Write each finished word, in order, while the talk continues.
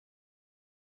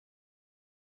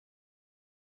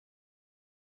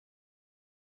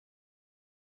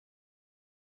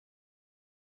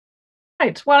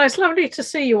Right, well, it's lovely to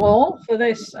see you all for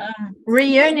this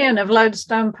reunion of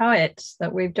Lodestone Poets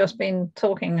that we've just been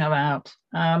talking about.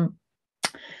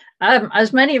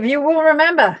 As many of you will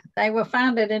remember, they were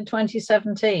founded in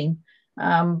 2017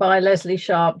 by Lesley,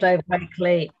 Sharpe, Dave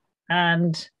Wakely,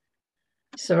 and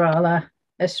Sarala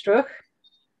Estruch.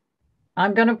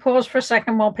 I'm going to pause for a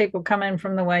second while people come in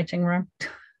from the waiting room.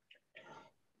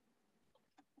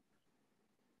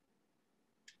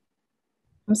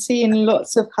 I'm seeing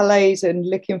lots of hellos and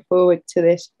looking forward to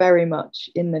this very much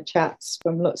in the chats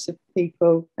from lots of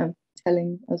people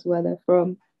telling us where they're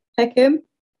from. Peckham.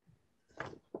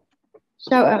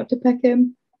 Shout out to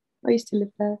Peckham. I used to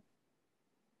live there.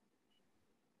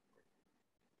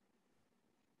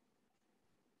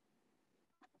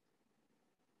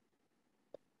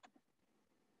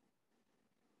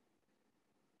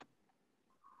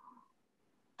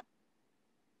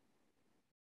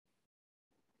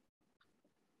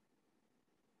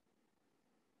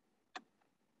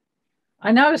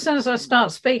 I know as soon as I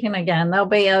start speaking again, there'll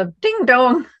be a ding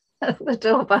dong at the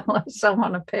doorbell of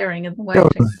someone appearing in the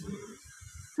waiting.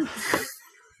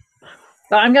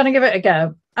 But I'm going to give it a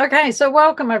go. Okay, so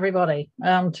welcome everybody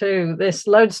to this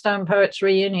Lodestone Poets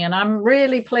reunion. I'm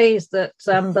really pleased that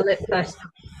the Lit Fest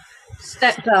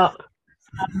stepped up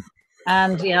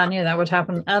and yeah, I knew that would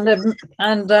happen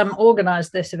and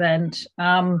organised this event.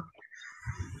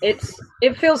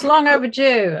 It feels long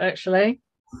overdue, actually.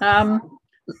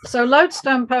 So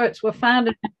Lodestone Poets were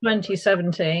founded in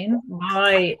 2017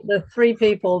 by the three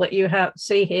people that you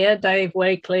see here, Dave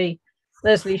Wakely,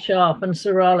 Lesley, Sharpe and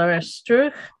Sarala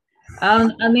Estruch.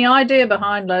 And the idea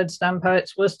behind Lodestone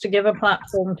Poets was to give a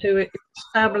platform to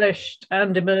established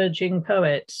and emerging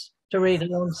poets to read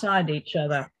alongside each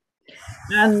other.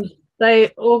 And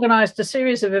they organised a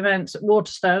series of events at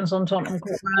Waterstones on Tottenham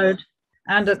Court Road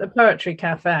and at the Poetry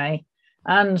Cafe.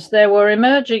 And there were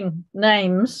emerging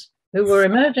names who were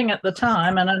emerging at the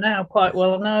time and are now quite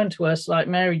well known to us, like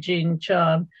Mary Jean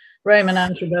Chan, Raymond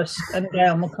Antrobus and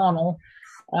Gail McConnell,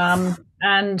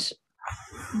 and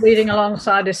reading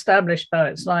alongside established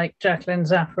poets like Jacqueline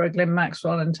Zafra, Glyn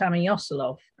Maxwell and Tammy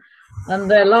Yoseloff. And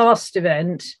their last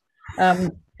event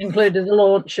included the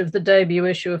launch of the debut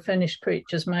issue of Finished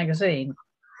Creatures magazine.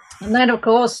 And then, of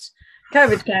course,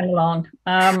 COVID came along,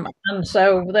 and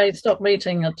so they stopped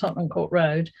meeting at Tottenham Court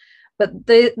Road. But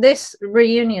this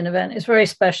reunion event is very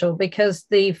special because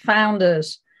the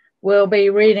founders will be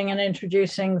reading and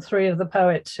introducing three of the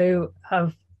poets who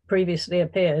have previously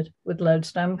appeared with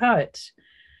Lodestone Poets.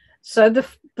 So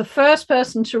the first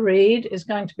person to read is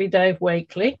going to be Dave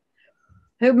Wakely,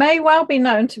 who may well be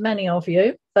known to many of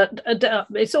you, but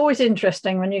it's always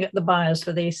interesting when you get the bios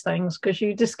for these things because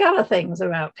you discover things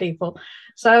about people.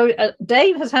 So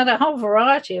Dave has had a whole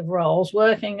variety of roles,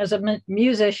 working as a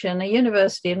musician, a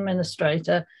university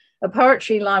administrator, a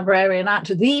poetry librarian at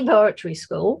the poetry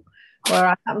school, where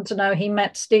I happen to know he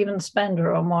met Stephen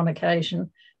Spender on one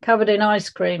occasion, covered in ice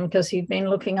cream because he'd been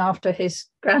looking after his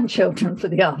grandchildren for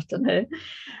the afternoon.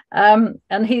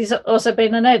 And he's also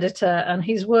been an editor, and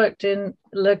he's worked in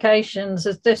locations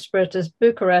as disparate as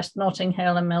Bucharest, Notting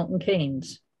Hill and Milton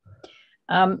Keynes.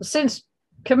 Since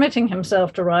committing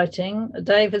himself to writing,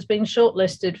 Dave has been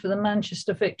shortlisted for the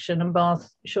Manchester Fiction and Bath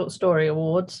Short Story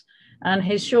Awards, and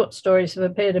his short stories have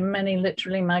appeared in many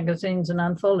literary magazines and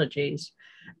anthologies.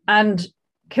 And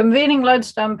convening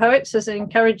Lodestone Poets has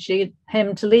encouraged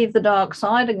him to leave the dark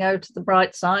side and go to the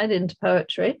bright side into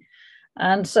poetry.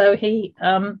 And so he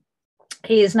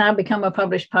has now become a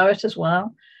published poet as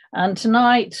well. And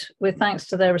tonight, with thanks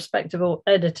to their respective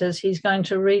editors, he's going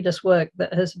to read us work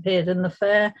that has appeared in The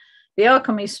Fair, The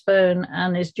Alchemy Spoon,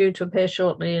 and is due to appear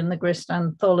shortly in the Grist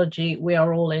anthology, We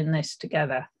Are All in This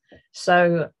Together.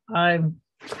 So I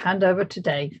hand over to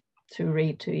Dave to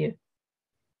read to you.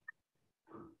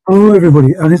 Hello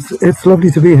everybody, and it's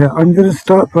lovely to be here. I'm going to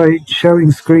start by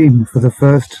sharing screen for the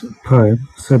first poem,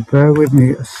 so bear with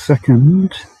me a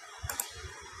second.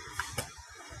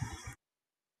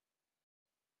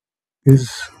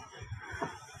 Is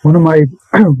one of my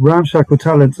ramshackle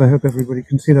talents, I hope everybody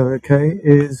can see that okay,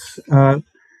 is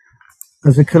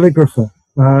as a calligrapher.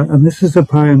 And this is a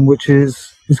poem which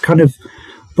is kind of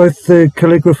both the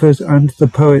calligrapher's and the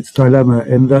poet's dilemma,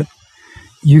 in that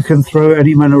you can throw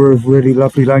any manner of really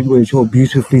lovely language or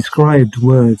beautifully scribed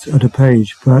words at a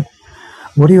page, but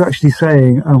what are you actually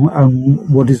saying, and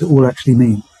what does it all actually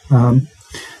mean?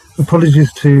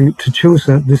 Apologies to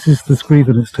Chaucer, this is the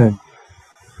Scrivener's Tale.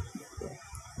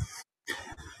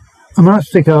 A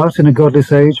mastic art in a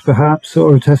godless age, perhaps,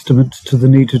 or a testament to the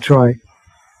need to try.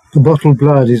 The bottled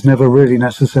blood is never really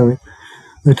necessary,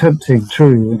 though tempting,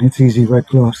 true, in its easy red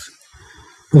gloss.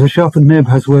 but a sharpened nib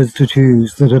has words to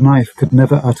choose that a knife could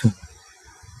never utter.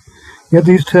 Yet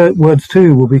these words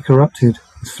too will be corrupted,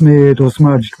 smeared or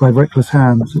smudged by reckless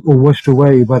hands, or washed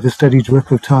away by the steady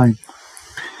drip of time.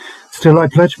 Still I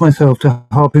pledge myself to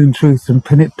harpoon truth and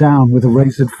pin it down with a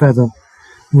razored feather,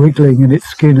 wriggling in its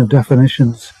skin of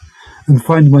definitions, and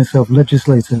find myself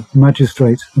legislator,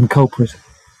 magistrate, and culprit,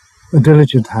 a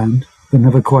diligent hand, but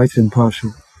never quite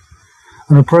impartial,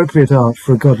 an appropriate art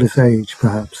for a godless age,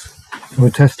 perhaps, or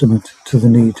a testament to the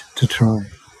need to try.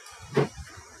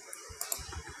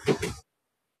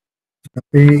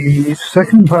 The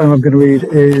second poem I'm going to read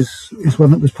is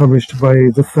one that was published by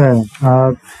The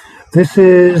Fair. This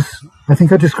is, I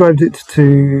think I described it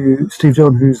to Steve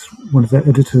John, who's one of their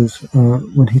editors,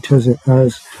 when he chose it,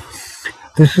 as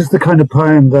this is the kind of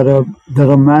poem that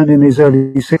a man in his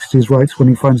early 60s writes when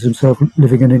he finds himself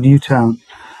living in a new town,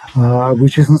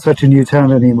 which isn't such a new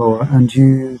town anymore. And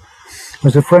you,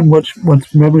 as a friend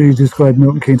once memorably described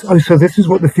Milton Keynes, oh, so this is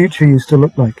what the future used to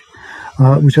look like,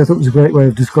 which I thought was a great way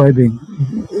of describing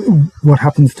what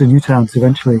happens to new towns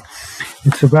eventually.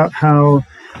 It's about how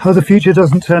the future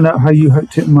doesn't turn out how you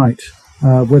hoped it might,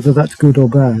 whether that's good or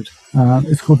bad.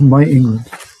 It's called My England.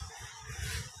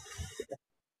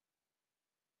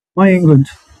 My England.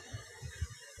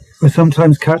 I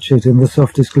sometimes catch it in the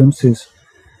softest glimpses,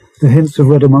 the hints of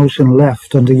red emulsion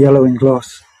left under yellowing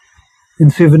gloss, in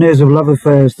souvenirs of love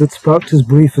affairs that sparked as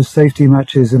brief as safety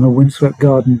matches in a windswept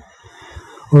garden,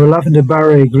 or a lavender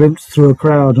beret glimpsed through a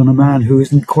crowd on a man who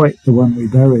isn't quite the one we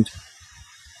buried.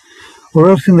 Or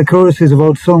else in the choruses of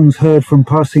old songs heard from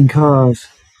passing cars,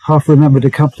 half-remembered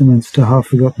accompaniments to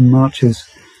half-forgotten marches,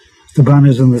 the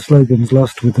banners and the slogans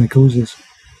lost with their causes.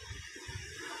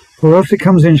 Or else it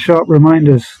comes in sharp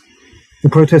reminders, the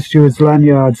protest steward's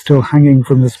lanyard still hanging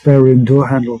from the spare room door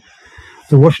handle,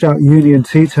 the washed-out Union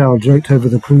tea towel draped over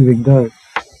the proving dough,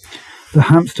 the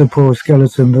hamster paw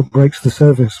skeleton that breaks the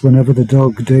service whenever the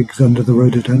dog digs under the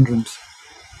rhododendrons.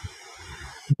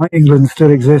 My England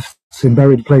still exists in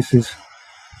buried places,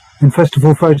 in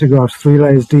festival photographs 3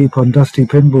 layers deep on dusty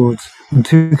pinboards and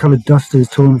 2-coloured dusters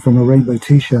torn from a rainbow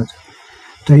t-shirt,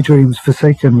 daydreams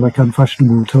forsaken like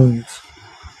unfashionable toys.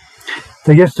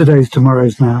 They're yesterday's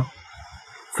tomorrows now,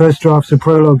 first drafts of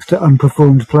prologues to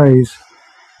unperformed plays,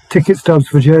 ticket stubs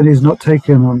for journeys not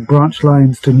taken on branch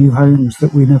lines to new homes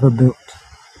that we never built.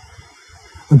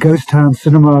 A ghost town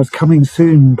cinema's coming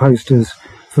soon posters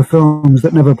for films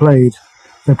that never played,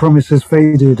 their promises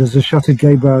faded as a shuttered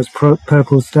gay bar's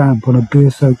purple stamp on a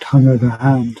beer-soaked hungover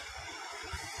hand.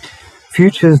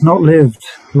 Futures not lived,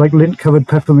 like lint-covered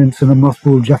peppermints in a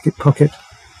mothballed jacket pocket,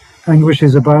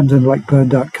 anguishes abandoned like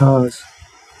burned-out cars.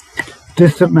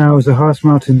 Distant now as a harsh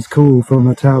mountain's call from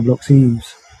a tower block's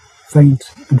eaves, faint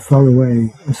and far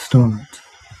away as starlight.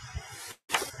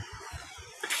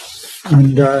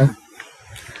 And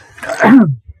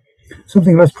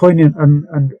something less poignant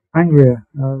and angrier.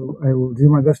 I will do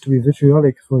my best to be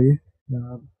vitriolic for you.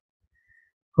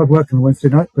 Hard work on a Wednesday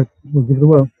night, but we'll give it a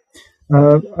whirl.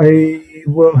 I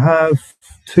will have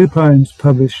 2 poems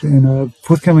published in a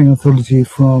forthcoming anthology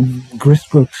from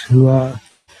Grist Books, who are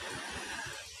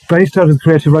based out of the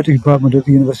creative writing department at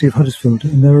the University of Huddersfield,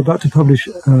 and they're about to publish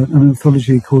an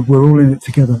anthology called We're All in It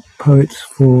Together, Poems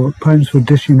for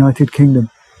Disunited Kingdom,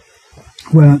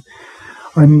 where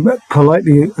I'm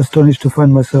politely astonished to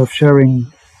find myself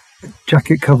sharing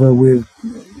jacket cover with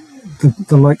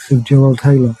the likes of Joel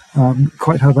Taylor.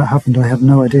 Quite how that happened, I have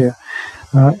no idea.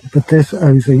 But this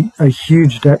owes a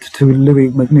huge debt to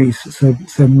Louis MacNeice,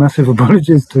 so massive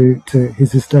apologies to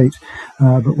his estate,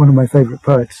 but one of my favourite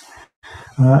poets.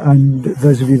 And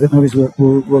those of you that know his work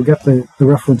will get the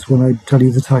reference when I tell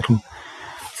you the title.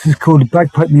 This is called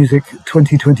Bagpipe Music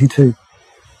 2022.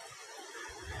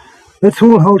 Let's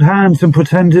all hold hands and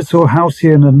pretend it's all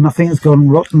halcyon and nothing's gone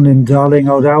rotten in darling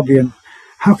old Albion.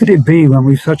 How could it be when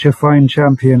we've such a fine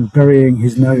champion burying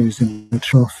his nose in the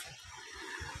trough?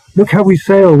 Look how we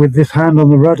sail with this hand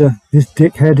on the rudder, this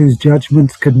dickhead whose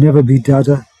judgments could never be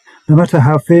dudder. No matter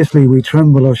how fiercely we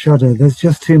tremble or shudder, there's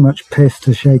just too much piss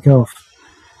to shake off.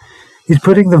 He's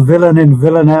putting the villain in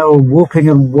villanelle, warping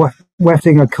and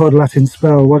wetting a cod Latin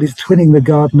spell, while he's twinning the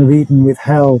Garden of Eden with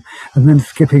hell, and then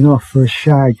skipping off for a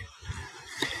shag.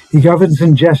 He governs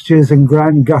in gestures and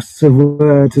grand gusts of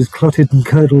words, as clotted and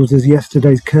curdled as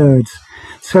yesterday's curds,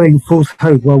 selling false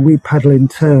hope while we paddle in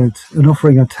turds, and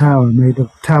offering a towel made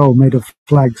of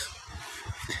flags.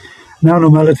 Now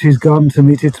normality's gone to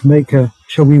meet its maker,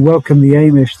 shall we welcome the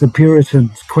Amish, the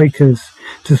Puritans, Quakers,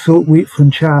 to sort wheat from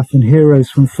chaff and heroes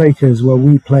from fakers while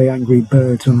we play angry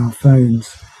birds on our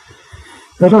phones?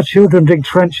 Let our children dig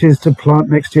trenches to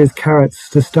plant next year's carrots,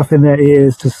 to stuff in their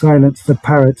ears, to silence the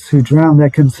parrots who drown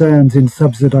their concerns in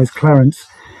subsidised clarets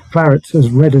as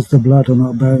red as the blood on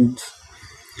our bones.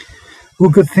 Will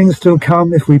good things still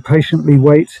come if we patiently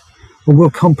wait, or will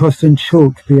compost and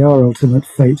chalk be our ultimate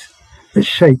fate? Let's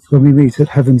shake when we meet at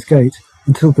heaven's gate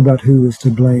and talk about who is to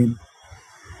blame.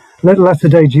 Let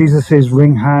latter-day Jesuses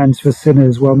wring hands for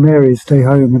sinners while Marys stay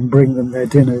home and bring them their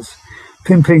dinners,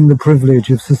 pimping the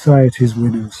privilege of society's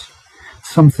winners.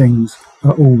 Some things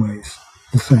are always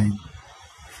the same.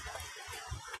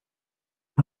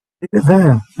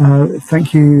 There.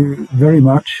 Thank you very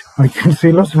much. I can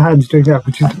see lots of hands doing that,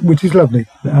 which is lovely.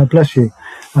 Bless you.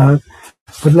 But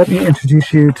let me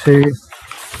introduce you to,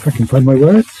 if I can find my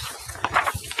words,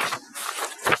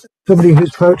 somebody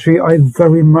whose poetry I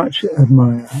very much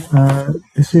admire.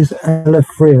 This is Ella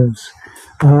Frears,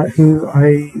 who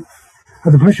I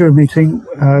had the pleasure of meeting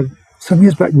some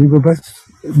years back. We were both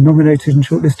nominated and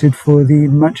shortlisted for the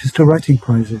Manchester Writing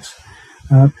Prizes.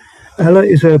 Ella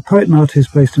is a poet and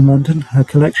artist based in London. Her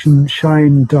collection,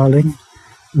 Shine Darling,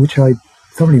 which I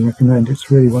thoroughly recommend,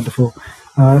 it's really wonderful,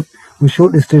 was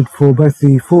shortlisted for both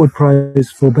the Forward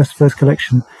Prize for Best First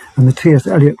Collection and the T.S.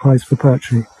 Eliot Prize for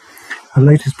Poetry. Her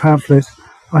latest pamphlet,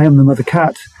 I Am the Mother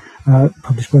Cat,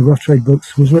 published by Rough Trade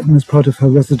Books, was written as part of her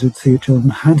residency at John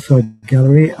Hansard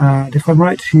Gallery, and if I'm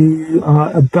right, you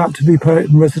are about to be poet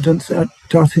in residence at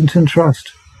Dartington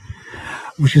Trust,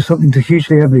 which is something to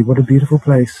hugely envy. What a beautiful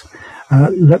place.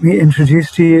 Let me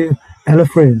introduce to you Ella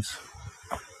Frears.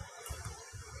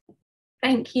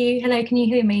 Thank you. Hello, can you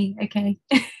hear me? Okay.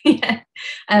 Yeah.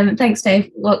 Thanks,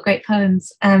 Dave. What great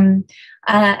poems. I'm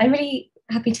really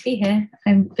happy to be here.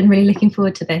 I've been really looking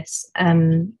forward to this.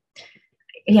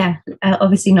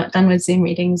 Obviously not done with Zoom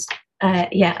readings.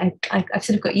 I've sort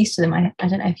of got used to them. I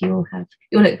don't know if you all have.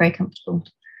 You all look very comfortable.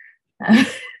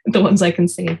 The ones I can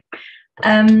see.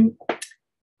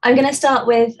 I'm going to start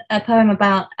with a poem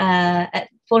about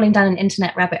falling down an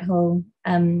internet rabbit hole,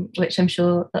 which I'm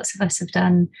sure lots of us have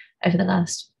done over the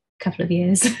last couple of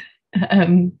years.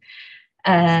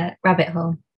 Rabbit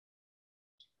hole.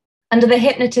 Under the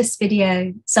hypnotist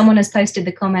video, someone has posted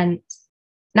the comment,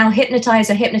 "Now hypnotize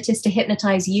a hypnotist to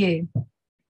hypnotize you."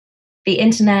 The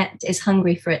internet is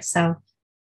hungry for itself.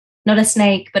 Not a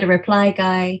snake, but a reply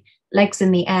guy, legs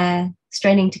in the air,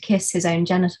 straining to kiss his own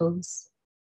genitals.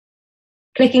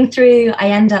 Clicking through, I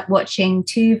end up watching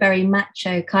two very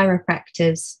macho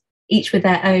chiropractors, each with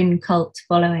their own cult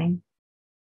following.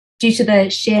 Due to the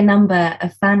sheer number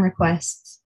of fan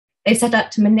requests, they set up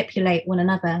to manipulate one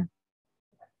another.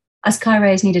 Us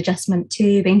chiros need adjustment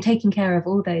too, being taking care of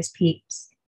all those peeps.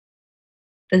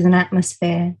 There's an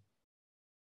atmosphere.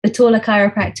 The taller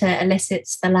chiropractor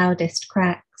elicits the loudest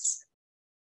cracks.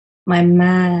 "My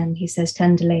man," he says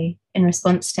tenderly, in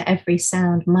response to every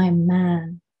sound, "my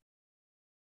man."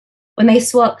 When they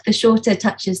swap, the shorter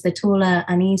touches the taller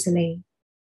uneasily.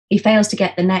 He fails to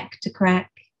get the neck to crack.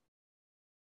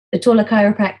 The taller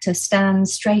chiropractor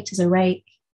stands straight as a rake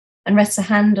and rests a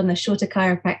hand on the shorter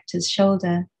chiropractor's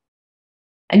shoulder.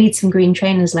 "I need some green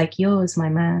trainers like yours, my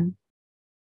man."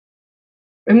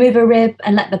 "Remove a rib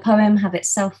and let the poem have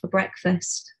itself for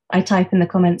breakfast," I type in the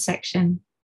comment section,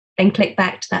 then click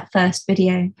back to that first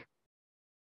video.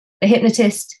 The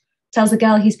hypnotist tells the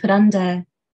girl he's put under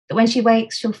that when she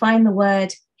wakes, she'll find the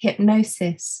word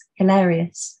hypnosis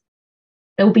hilarious.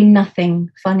 "There will be nothing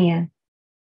funnier,"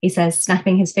 he says,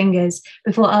 snapping his fingers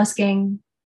before asking,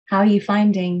 "How are you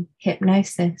finding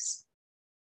hypnosis?"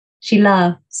 She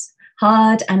laughs,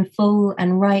 hard and full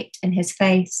and right in his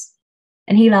face,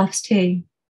 and he laughs too,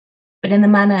 but in the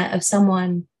manner of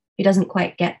someone who doesn't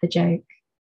quite get the joke.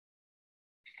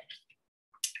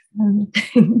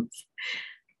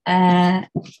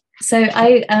 So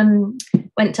I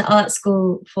went to art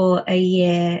school for a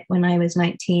year when I was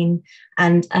 19,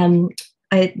 and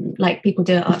I, like people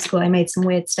do at art school, I made some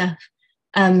weird stuff.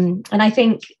 And I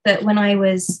think that when I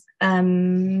was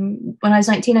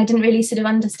 19, I didn't really sort of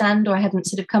understand, or I hadn't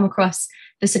sort of come across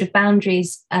the sort of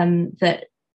boundaries that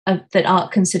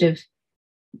art can sort of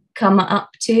come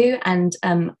up to, and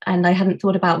I hadn't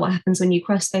thought about what happens when you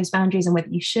cross those boundaries and whether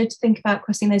you should think about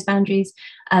crossing those boundaries.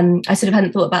 I sort of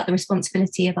hadn't thought about the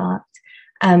responsibility of art,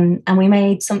 and we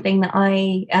made something that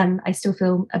I still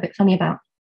feel a bit funny about.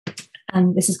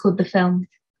 This is called The Film.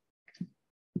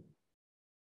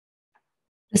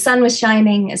 The sun was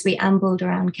shining as we ambled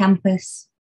around campus,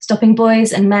 stopping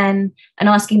boys and men and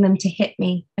asking them to hit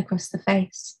me across the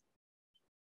face.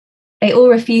 They all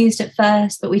refused at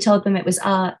first, but we told them it was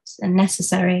art and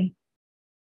necessary.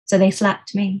 So they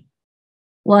slapped me,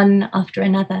 one after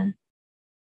another.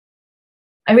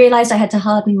 I realized I had to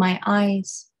harden my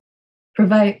eyes,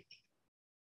 provoke.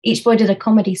 Each boy did a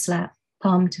comedy slap,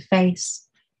 palm to face,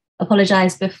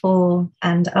 apologized before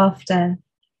and after.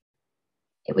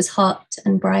 It was hot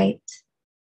and bright.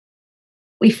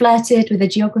 We flirted with a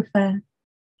geographer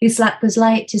whose slap was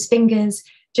light, his fingers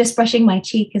just brushing my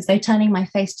cheek as though turning my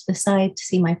face to the side to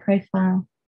see my profile.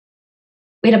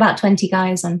 We had about 20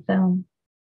 guys on film.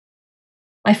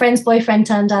 My friend's boyfriend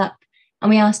turned up and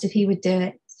we asked if he would do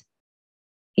it.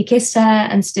 He kissed her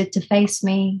and stood to face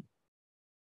me.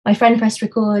 My friend pressed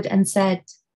record and said,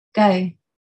 "Go."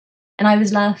 And I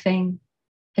was laughing,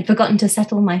 had forgotten to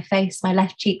settle my face, my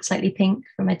left cheek slightly pink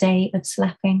from a day of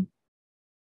slapping.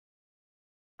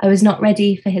 I was not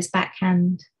ready for his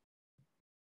backhand.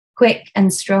 Quick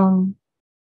and strong,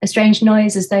 a strange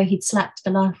noise as though he'd slapped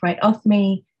the laugh right off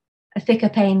me, a thicker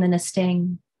pain than a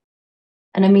sting,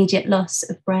 an immediate loss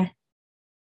of breath.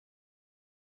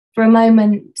 For a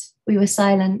moment, we were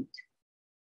silent.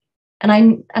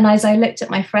 And as I looked at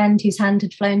my friend whose hand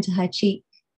had flown to her cheek,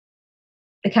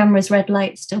 the camera's red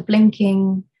light still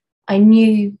blinking, I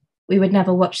knew we would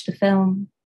never watch the film,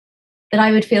 that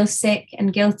I would feel sick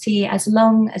and guilty as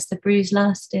long as the bruise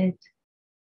lasted,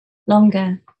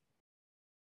 longer,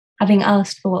 having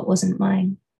asked for what wasn't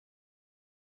mine.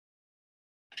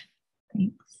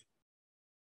 Thanks.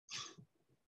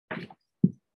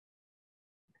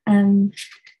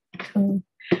 Cool.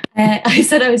 I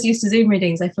said I was used to Zoom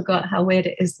readings. I forgot how weird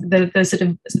it is, the sort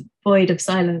of void of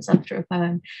silence after a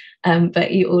poem.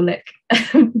 But you all look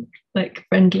like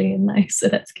friendly and nice, so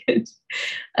that's good.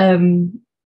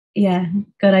 Yeah,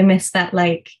 God, I miss that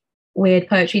like weird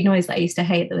poetry noise that I used to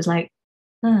hate. That was like,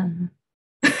 ah.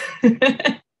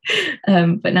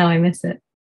 But now I miss it.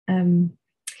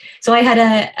 So I had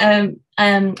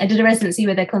I did a residency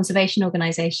with a conservation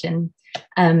organisation,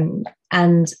 and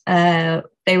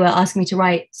they were asking me to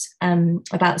write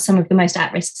about some of the most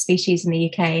at-risk species in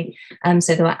the UK.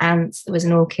 So there were ants, there was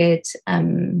an orchid,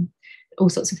 all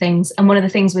sorts of things. And one of the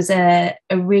things was a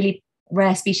really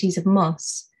rare species of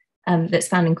moss that's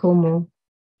found in Cornwall.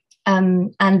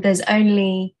 And there's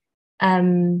only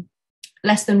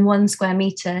less than 1 square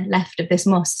metre left of this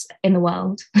moss in the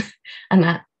world. And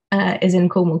that is in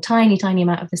Cornwall, tiny, tiny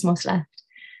amount of this moss left.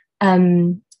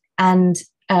 And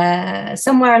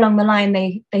somewhere along the line,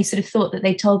 they sort of thought that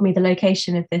they told me the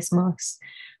location of this moss.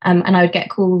 And I would get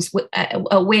calls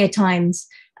at weird times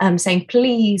saying,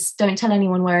 "Please don't tell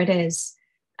anyone where it is,"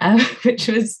 which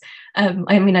was,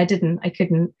 I mean, I couldn't.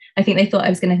 I think they thought I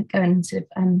was going to go and sort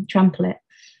of trample it.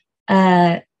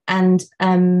 And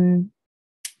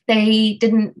they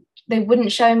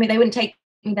wouldn't show me, they wouldn't take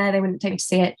me there, they wouldn't take me to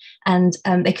see it. And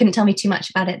they couldn't tell me too much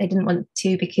about it. They didn't want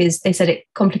to, because they said it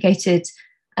complicated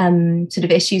sort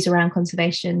of issues around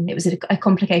conservation. It was a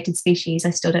complicated species. I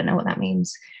still don't know what that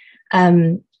means.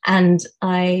 And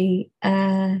I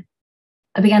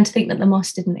began to think that the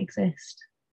moss didn't exist.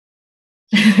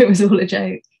 It was all a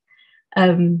joke.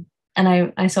 And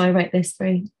so I wrote this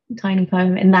very tiny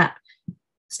poem in that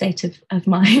state of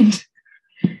mind.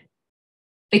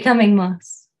 Becoming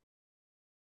moss.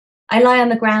 I lie on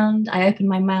the ground, I open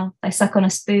my mouth, I suck on a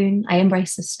spoon, I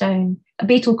embrace a stone. A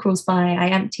beetle crawls by, I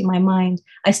empty my mind,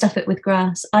 I stuff it with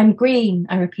grass. I'm green,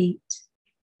 I repeat.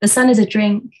 The sun is a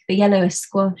drink, the yellow is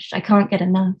squashed. I can't get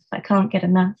enough, I can't get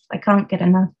enough, I can't get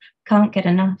enough, can't get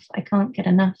enough, I can't get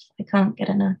enough, I can't get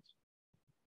enough.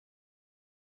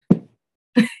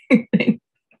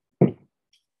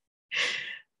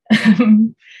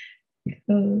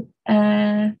 Cool.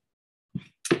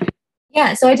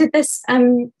 Yeah, so I did this,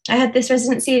 I had this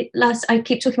residency I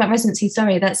keep talking about residency,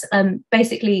 sorry, that's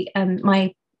basically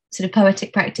my sort of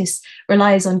poetic practice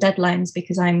relies on deadlines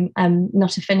because I'm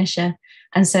not a finisher.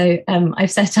 And so I've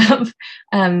set up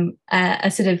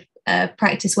a sort of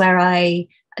practice where I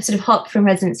sort of hop from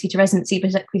residency to residency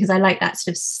because I like that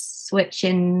sort of switch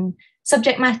in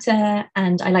subject matter,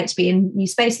 and I like to be in new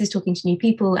spaces, talking to new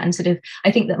people, and sort of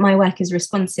I think that my work is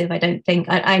responsive. I don't think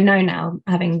I know now,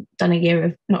 having done a year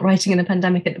of not writing in the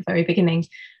pandemic at the very beginning,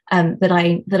 that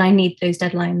I need those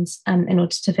deadlines in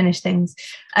order to finish things,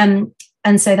 and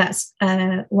so that's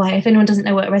why, if anyone doesn't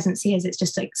know what a residency is, it's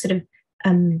just like sort of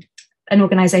an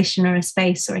organisation or a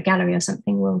space or a gallery or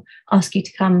something will ask you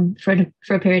to come for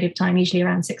a period of time, usually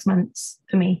around 6 months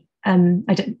for me.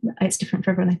 It's different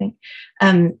for everyone, I think,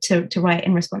 to write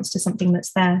in response to something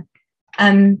that's there.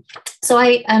 So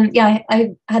I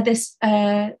had this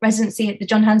residency at the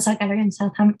John Hansard Gallery in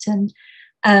Southampton,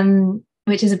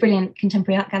 which is a brilliant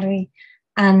contemporary art gallery.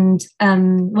 And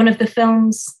one of the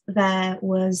films there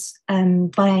was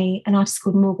by an artist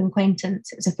called Morgan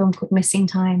Quaintance. It was a film called Missing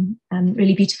Time.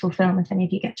 Really beautiful film, if any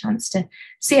of you get a chance to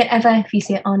see it ever, if you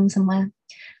see it on somewhere.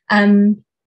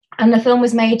 And the film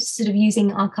was made sort of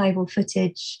using archival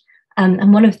footage.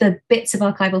 And one of the bits of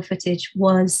archival footage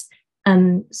was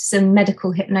some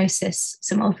medical hypnosis,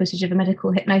 some old footage of a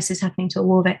medical hypnosis happening to a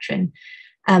war veteran.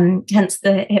 Hence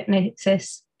the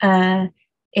hypnosis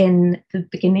in the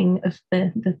beginning of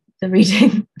the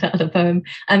reading that other poem.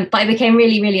 But I became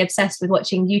really, really obsessed with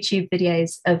watching YouTube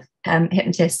videos of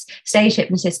hypnotists, stage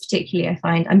hypnotists particularly, I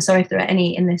find. I'm sorry if there are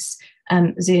any in this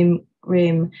Zoom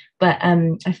room, but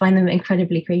I find them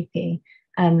incredibly creepy.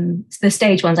 The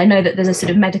stage ones, I know that there's a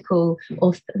sort of medical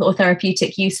or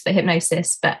therapeutic use for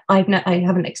hypnosis, but I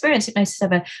haven't experienced hypnosis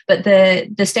ever. But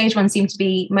the stage ones seem to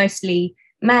be mostly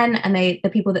men, and the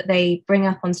people that they bring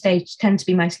up on stage tend to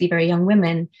be mostly very young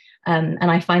women. And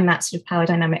I find that sort of power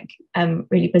dynamic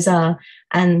really bizarre.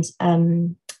 And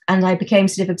I became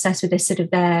sort of obsessed with this sort of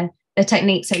their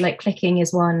techniques. So like clicking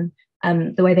is one,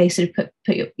 the way they sort of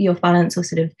put your balance or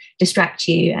sort of distract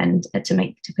you and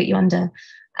to put you under.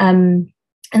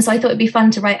 And so I thought it'd be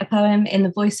fun to write a poem in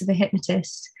the voice of a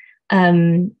hypnotist.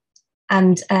 And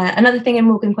another thing in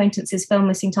Morgan Quaintance's film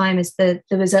Missing Time is that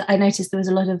I noticed there was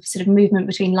a lot of sort of movement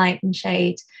between light and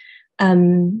shade.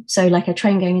 So like a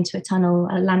train going into a tunnel,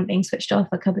 a lamp being switched off,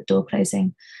 a cupboard door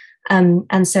closing.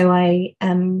 And so I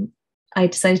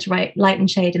decided to write light and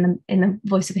shade in the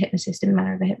voice of a hypnotist, in the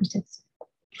manner of a hypnotist.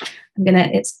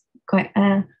 It's quite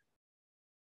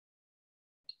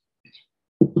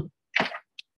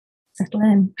settle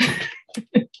in.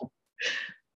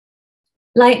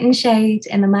 Light and shade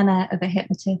in the manner of a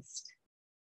hypnotist.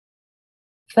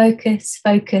 Focus,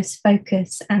 focus,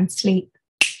 focus, and sleep.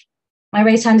 My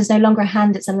raised hand is no longer a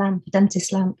hand, it's a lamp, a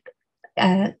dentist lamp.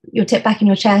 You're tipped back in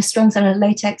your chair, strong sound of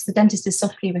latex. The dentist is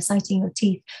softly reciting your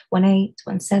teeth. 1-8,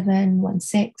 1-7,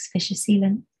 1-6, Fisher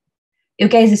sealant. Your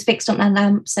gaze is fixed on that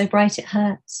lamp, so bright it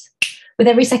hurts. With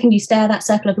every second you stare, that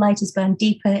circle of light is burned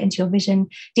deeper into your vision,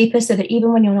 deeper so that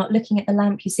even when you're not looking at the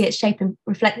lamp, you see its shape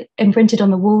imprinted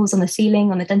on the walls, on the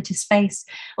ceiling, on the dentist's face.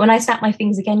 When I snap my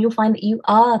fingers again, you'll find that you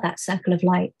are that circle of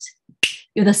light.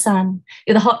 You're the sun.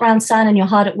 You're the hot round sun, and you're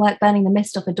hard at work burning the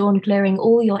mist off a dawn clearing.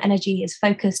 All your energy is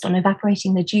focused on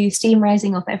evaporating the dew, steam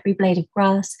rising off every blade of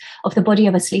grass, off the body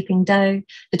of a sleeping doe,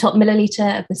 the top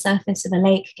milliliter of the surface of a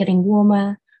lake getting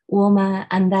warmer, warmer,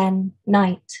 and then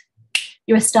night.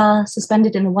 You're a star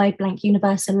suspended in the wide blank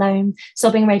universe alone,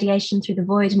 sobbing radiation through the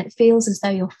void, and it feels as though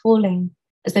you're falling,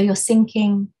 as though you're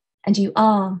sinking, and you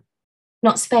are.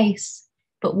 Not space,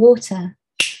 but water.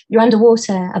 You're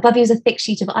underwater. Above you is a thick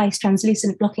sheet of ice,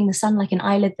 translucent, blocking the sun like an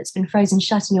eyelid that's been frozen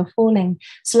shut, and you're falling.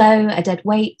 Slow, a dead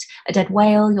weight, a dead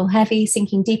whale. You're heavy,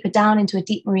 sinking deeper down into a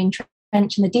deep marine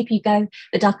trench, and the deeper you go,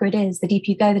 the darker it is. The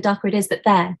deeper you go, the darker it is, but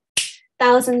there.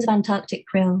 Thousands of Antarctic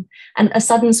krill, and a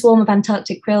sudden swarm of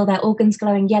Antarctic krill, their organs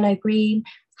glowing yellow-green,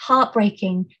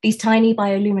 heartbreaking, these tiny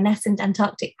bioluminescent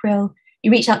Antarctic krill.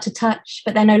 You reach out to touch,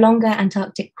 but they're no longer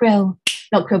Antarctic krill.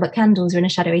 Not krill, but candles. You're in a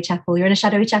shadowy chapel. You're in a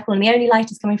shadowy chapel, and the only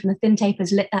light is coming from the thin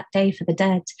tapers lit that day for the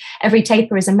dead. Every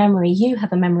taper is a memory. You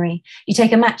have a memory. You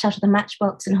take a match out of the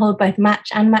matchbox and hold both match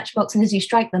and matchbox, and as you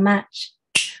strike the match,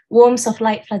 warm, soft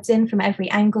light floods in from every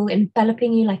angle,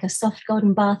 enveloping you like a soft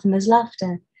golden bath, and there's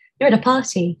laughter. You're at a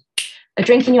party. A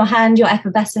drink in your hand, you're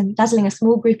effervescent, dazzling a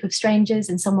small group of strangers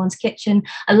in someone's kitchen,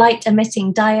 a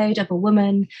light-emitting diode of a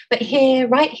woman. But here,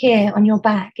 right here on your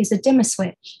back, is a dimmer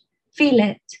switch. Feel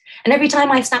it. And every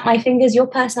time I snap my fingers, your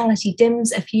personality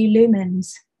dims a few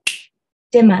lumens.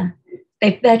 Dimmer.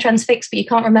 They're transfixed, but you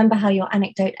can't remember how your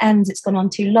anecdote ends. It's gone on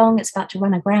too long. It's about to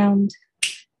run aground.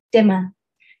 Dimmer.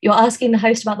 You're asking the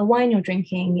host about the wine you're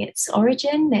drinking, its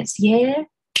origin, its year.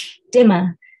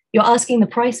 Dimmer. You're asking the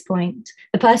price point.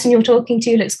 The person you're talking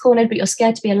to looks cornered, but you're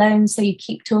scared to be alone, so you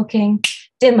keep talking.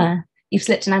 Dimmer. You've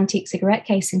slipped an antique cigarette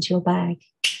case into your bag.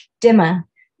 Dimmer.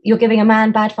 You're giving a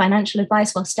man bad financial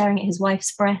advice while staring at his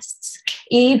wife's breasts.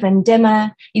 Even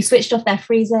dimmer. You switched off their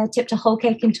freezer, tipped a whole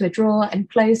cake into a drawer and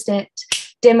closed it.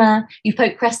 Dimmer. You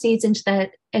poked crust seeds into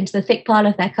the thick pile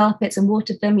of their carpets and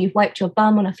watered them. You've wiped your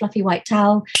bum on a fluffy white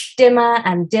towel. Dimmer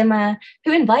and dimmer.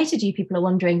 Who invited you, people are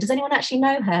wondering. Does anyone actually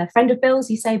know her? Friend of Bill's,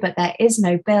 you say, but there is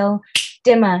no Bill.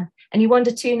 Dimmer. And you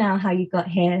wonder too now how you got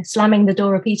here, slamming the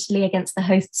door repeatedly against the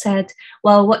host's head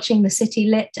while watching the city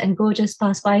lit and gorgeous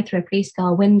pass by through a police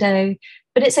car window.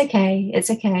 But it's okay, it's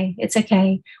okay, it's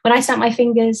okay. When I snap my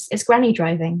fingers, it's granny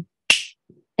driving.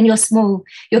 And you're small.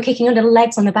 You're kicking your little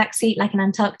legs on the back seat like an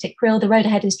Antarctic krill. The road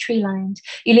ahead is tree-lined.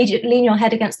 You lean your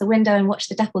head against the window and watch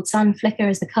the dappled sun flicker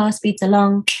as the car speeds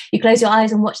along. You close your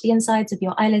eyes and watch the insides of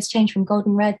your eyelids change from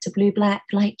golden red to blue-black.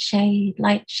 Light shade,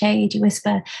 you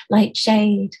whisper, light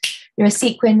shade. You're a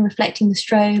sequin reflecting the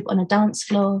strobe on a dance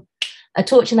floor. a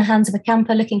torch in the hands of a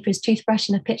camper looking for his toothbrush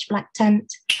in a pitch black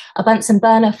tent, a Bunsen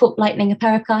burner, foot lightning, a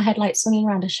pair of car headlights swinging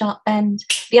around a sharp bend,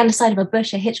 the underside of a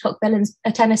bush, a Hitchcock villain's,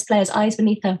 a tennis player's eyes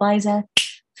beneath her visor,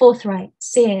 forthright,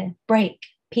 sear, break,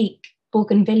 peak,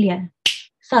 bougainvillea,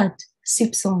 thud,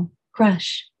 soupçon,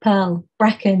 crush, pearl,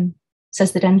 bracken,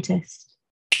 says the dentist.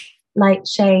 Light,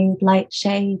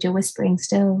 shade, you're whispering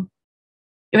still.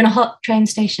 You're in a hot train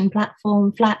station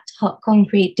platform, flat, hot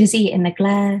concrete, dizzy in the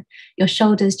glare, your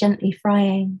shoulders gently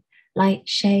frying. Light,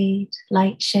 shade,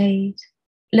 light, shade.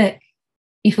 Look,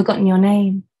 you've forgotten your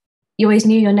name. You always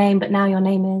knew your name, but now your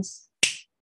name is.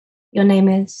 Your name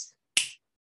is.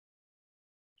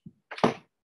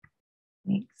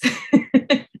 Thanks.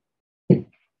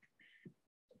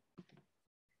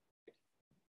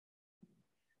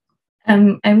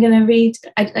 I'm going to read,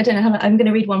 I don't know how, I'm going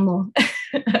to read one more.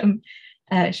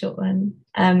 Short one.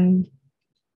 I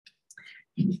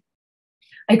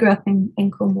grew up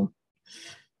in Cornwall,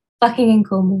 fucking in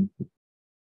Cornwall.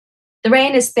 The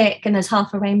rain is thick and there's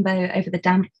half a rainbow over the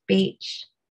damp beach.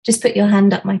 Just put your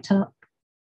hand up my top.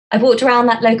 I've walked around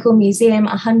that local museum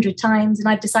 100 times and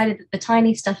I've decided that the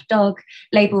tiny stuffed dog,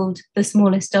 labelled the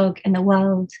smallest dog in the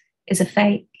world, is a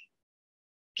fake.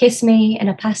 Kiss me in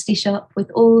a pasty shop with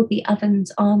all the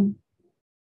ovens on.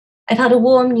 I've had a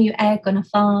warm new egg on a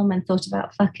farm and thought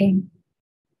about fucking.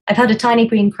 I've had a tiny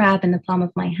green crab in the palm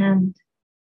of my hand.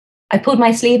 I pulled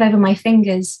my sleeve over my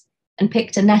fingers and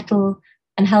picked a nettle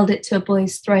and held it to a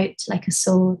boy's throat like a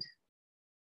sword.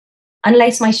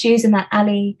 Unlace my shoes in that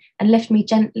alley and lift me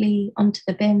gently onto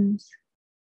the bins.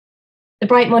 The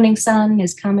bright morning sun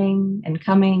is coming and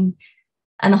coming,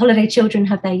 and the holiday children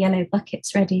have their yellow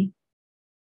buckets ready.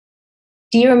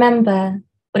 Do you remember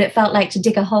what it felt like to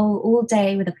dig a hole all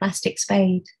day with a plastic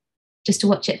spade, just to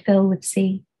watch it fill with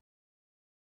sea?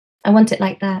 I want it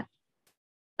like that,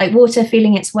 like water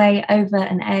feeling its way over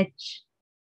an edge,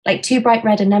 like two bright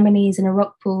red anemones in a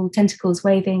rock pool, tentacles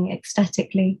waving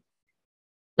ecstatically,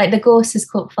 like the gorse has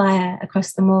caught fire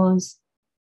across the moors,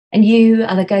 and you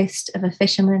are the ghost of a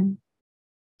fisherman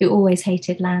who always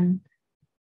hated land.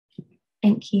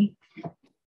 Thank you.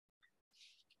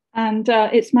 And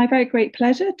it's my very great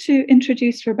pleasure to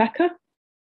introduce Rebecca,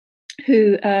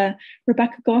 who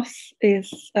Rebecca Goss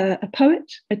is a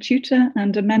poet, a tutor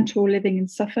and a mentor living in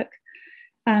Suffolk.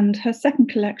 And her second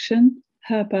collection,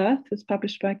 Her Birth, was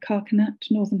published by Carcanet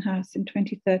Northern House in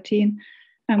 2013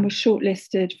 and was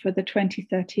shortlisted for the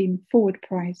 2013 Forward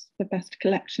Prize for Best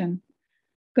Collection.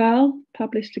 Girl,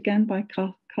 published again by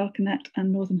Carcanet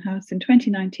and Northern House in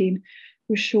 2019,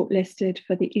 was shortlisted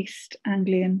for the East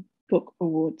Anglian Book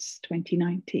Awards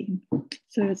 2019.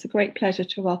 So it's a great pleasure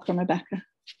to welcome Rebecca.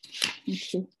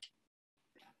 Thank you.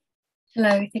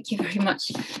 Hello, thank you very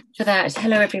much for that.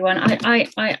 Hello, everyone. I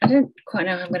don't quite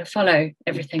know how I'm going to follow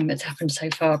everything that's happened so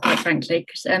far, quite frankly,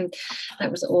 because that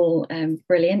was all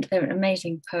brilliant. They were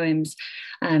amazing poems,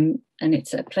 and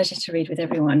it's a pleasure to read with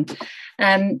everyone.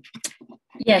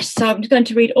 Yes, so I'm going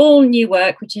to read all new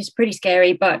work, which is pretty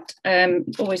scary, but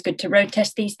always good to road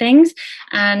test these things.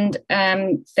 And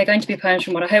they're going to be poems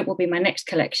from what I hope will be my next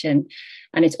collection.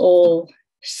 And it's all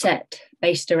set,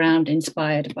 based around,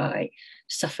 inspired by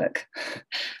Suffolk.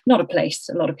 Not a place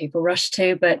a lot of people rush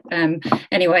to, but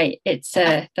anyway, it's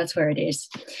that's where it is.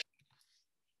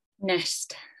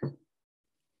 Nest.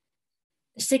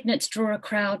 The cygnets draw a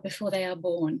crowd before they are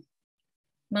born.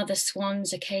 Mother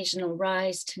swan's occasional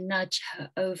rise to nudge her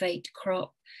ovate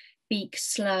crop, beak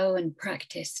slow and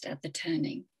practiced at the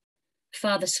turning.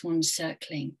 Father swan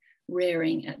circling,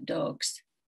 rearing at dogs.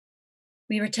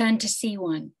 We return to see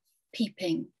one,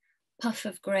 peeping, puff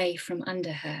of grey from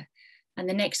under her, and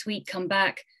the next week come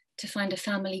back to find a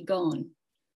family gone.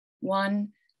 One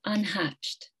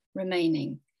unhatched,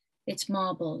 remaining, its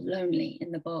marble lonely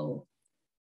in the bowl.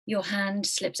 Your hand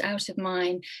slips out of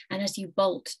mine, and as you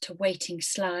bolt to waiting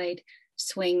slide,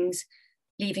 swings,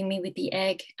 leaving me with the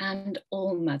egg and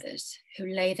all mothers who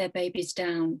lay their babies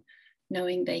down,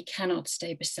 knowing they cannot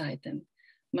stay beside them,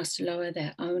 must lower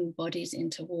their own bodies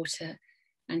into water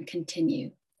and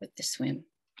continue with the swim.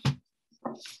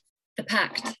 The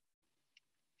pact.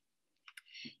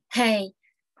 Hay,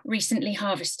 recently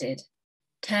harvested,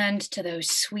 turned to those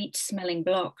sweet-smelling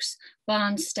blocks,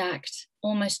 barn stacked,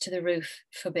 almost to the roof,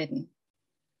 forbidden.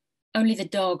 Only the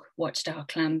dog watched our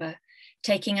clamber,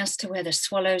 taking us to where the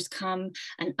swallows come,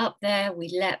 and up there we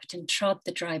leapt and trod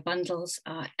the dry bundles,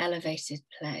 our elevated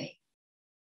play.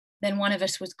 Then one of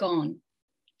us was gone,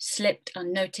 slipped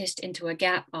unnoticed into a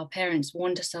gap our parents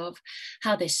warned us of,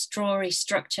 how this strawy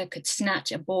structure could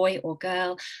snatch a boy or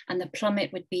girl, and the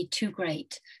plummet would be too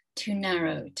great, too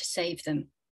narrow to save them.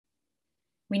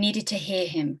 We needed to hear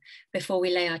him before we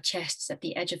lay our chests at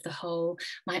the edge of the hole.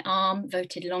 My arm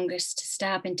voted longest to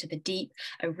stab into the deep,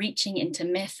 a reaching into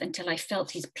myth until I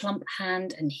felt his plump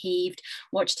hand and heaved,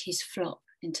 watched his flop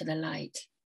into the light.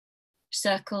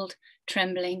 Circled,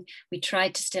 trembling, we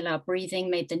tried to still our breathing,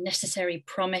 made the necessary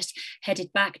promise,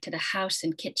 headed back to the house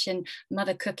and kitchen,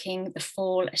 mother cooking, the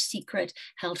fall a secret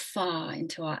held far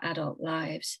into our adult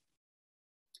lives.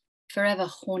 Forever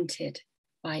haunted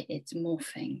by its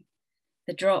morphing.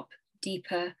 The drop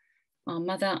deeper, our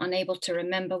mother unable to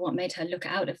remember what made her look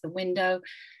out of the window.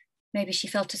 Maybe she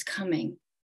felt us coming,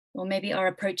 or maybe our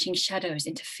approaching shadows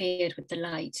interfered with the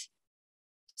light.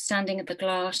 Standing at the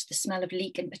glass, the smell of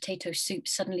leek and potato soup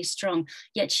suddenly strong,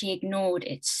 yet she ignored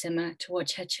its simmer to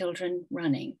watch her children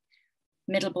running.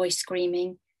 Middle boy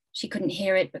screaming, she couldn't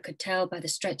hear it but could tell by the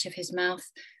stretch of his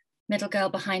mouth. Middle girl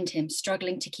behind him,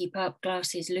 struggling to keep up,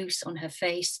 glasses loose on her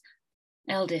face.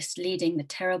 Eldest leading the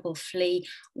terrible flea,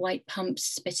 white pumps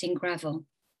spitting gravel.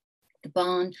 The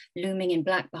barn looming in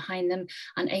black behind them,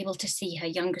 unable to see her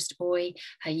youngest boy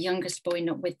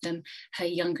not with them, her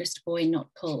youngest boy not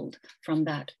pulled from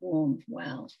that warm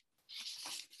well.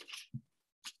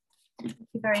 Thank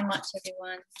you very much,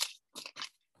 everyone.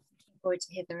 Looking forward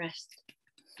to hear the rest.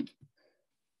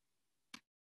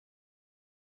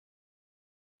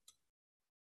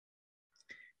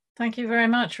 Thank you very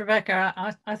much,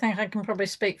 Rebecca. I think I can probably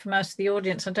speak for most of the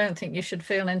audience. I don't think you should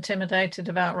feel intimidated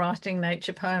about writing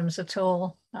nature poems at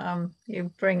all.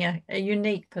 You bring a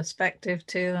unique perspective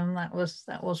to them. That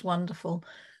was wonderful.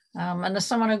 And as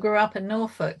someone who grew up in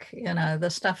Norfolk, you know,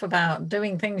 the stuff about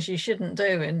doing things you shouldn't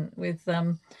do with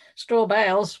straw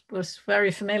bales was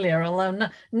very familiar, although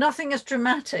nothing as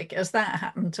dramatic as that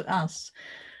happened to us.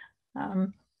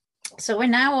 So we're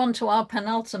now on to our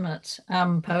penultimate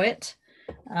poet,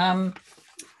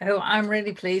 who I'm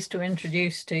really pleased to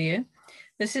introduce to you.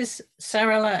 This is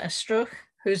Sarala Estruch,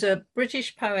 who's a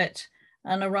British poet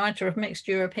and a writer of mixed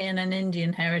European and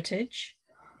Indian heritage.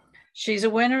 She's a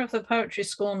winner of the Poetry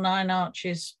School Nine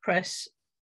Arches Press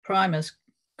Primers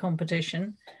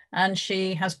competition, and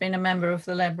she has been a member of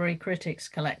the Library Critics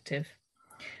Collective.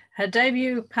 Her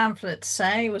debut pamphlet,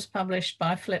 Say, was published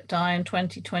by Flipped Eye in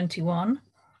 2021,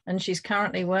 and she's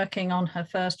currently working on her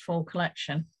first full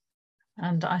collection.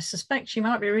 And I suspect she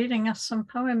might be reading us some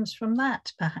poems from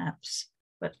that, perhaps.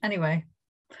 But anyway,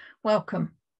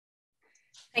 welcome.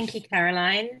 Thank you,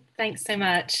 Caroline. Thanks so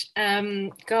much.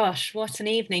 Gosh, what an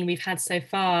evening we've had so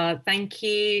far. Thank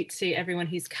you to everyone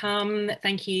who's come.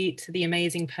 Thank you to the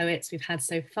amazing poets we've had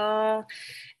so far.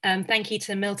 Thank you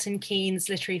to Milton Keynes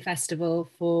Literary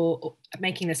Festival for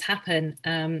making this happen.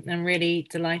 I'm really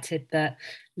delighted that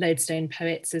Lodestone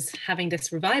Poets is having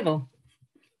this revival.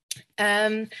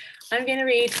 I'm going to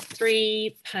read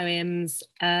 3 poems.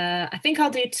 I think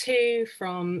I'll do 2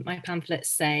 from my pamphlet,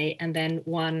 Say, and then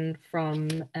 1 from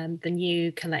the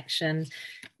new collection,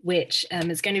 which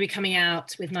is going to be coming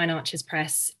out with Nine Arches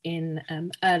Press in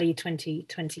early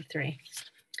 2023.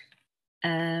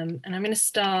 And I'm going to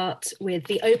start with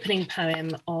the opening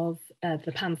poem of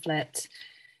the pamphlet,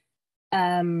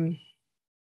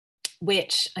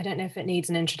 which I don't know if it needs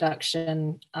an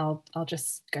introduction. I'll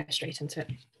just go straight into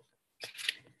it.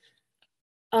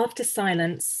 After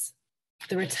silence,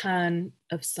 the return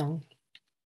of song.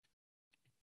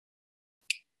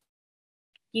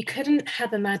 You couldn't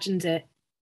have imagined it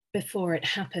before it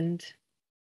happened,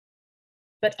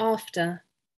 but after,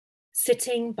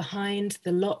 sitting behind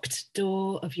the locked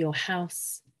door of your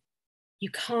house, you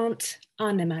can't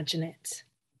unimagine it.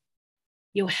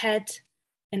 Your head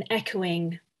an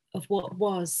echoing of what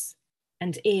was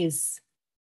and is,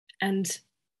 and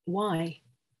why.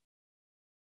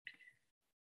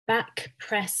 Back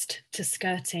pressed to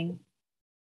skirting,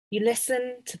 you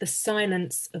listen to the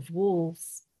silence of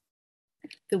walls,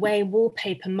 the way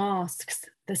wallpaper masks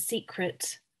the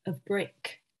secret of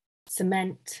brick,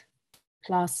 cement,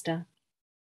 plaster.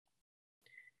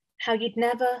 How you'd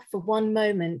never for one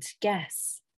moment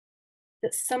guess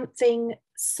that something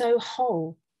so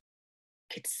whole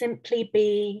could simply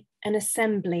be an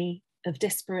assembly of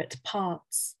disparate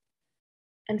parts,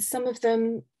 and some of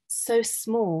them so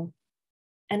small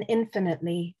and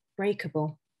infinitely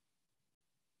breakable.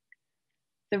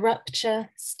 The rupture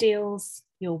steals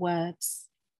your words.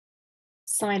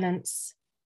 Silence,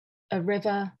 a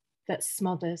river that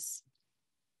smothers.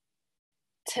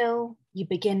 Till you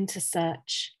begin to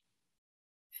search.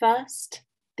 First,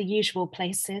 the usual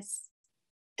places,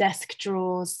 desk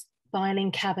drawers,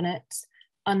 filing cabinets,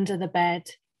 under the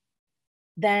bed.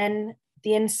 Then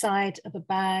the inside of a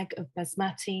bag of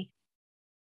basmati,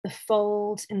 the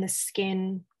fold in the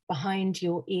skin behind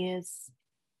your ears,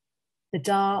 the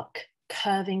dark,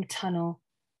 curving tunnel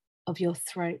of your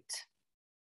throat.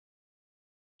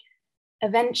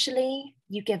 Eventually,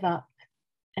 you give up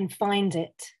and find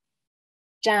it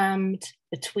jammed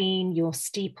between your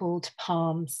steepled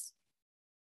palms.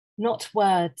 Not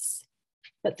words,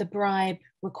 but the bribe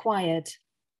required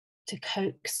to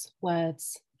coax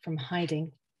words from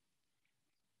hiding.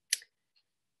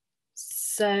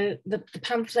 So the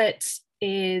pamphlet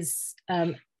is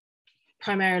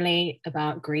primarily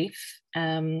about grief,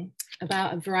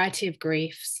 about a variety of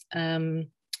griefs,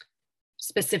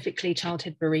 specifically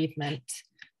childhood bereavement.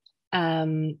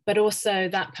 But also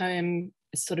that poem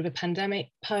is sort of a pandemic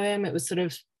poem. It was sort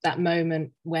of that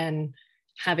moment when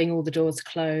having all the doors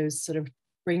closed sort of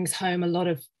brings home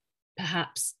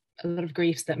perhaps a lot of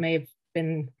griefs that may have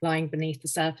been lying beneath the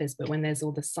surface, but when there's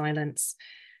all the silence,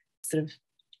 sort of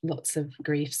lots of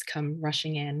griefs come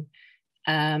rushing in.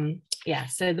 Yeah,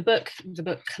 so the book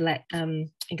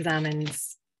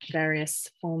examines various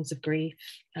forms of grief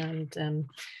and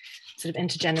sort of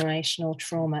intergenerational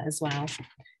trauma as well.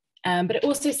 But it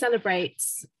also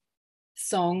celebrates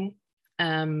song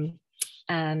and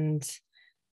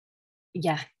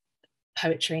yeah,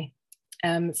 poetry.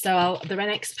 So the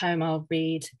next poem I'll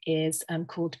read is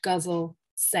called Guzzle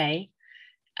Say.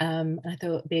 I thought it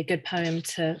would be a good poem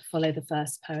to follow the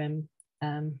first poem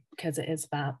because it is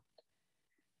about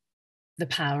the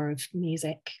power of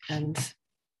music and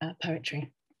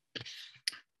poetry.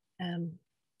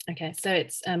 Okay, so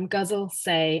it's Guzzle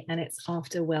Say, and it's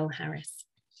after Will Harris.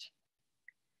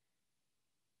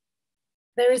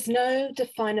 There is no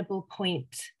definable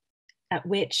point at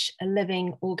which a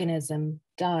living organism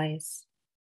dies,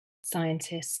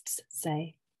 scientists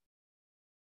say.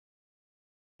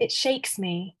 It shakes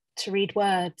me to read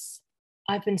words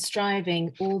I've been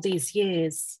striving all these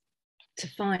years to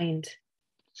find,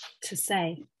 to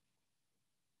say.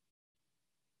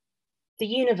 The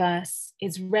universe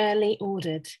is rarely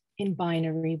ordered in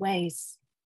binary ways.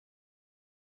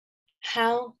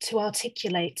 How to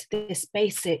articulate this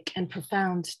basic and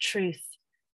profound truth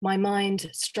my mind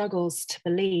struggles to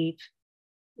believe,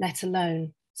 let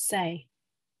alone say.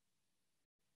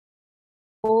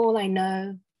 All I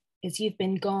know is you've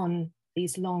been gone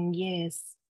these long years,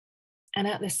 and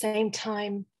at the same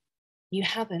time, you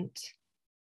haven't.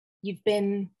 You've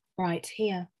been right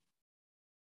here.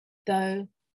 Though,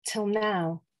 till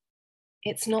now,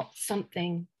 it's not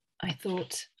something I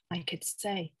thought I could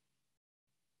say.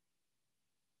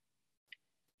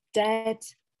 Dead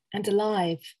and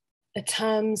alive are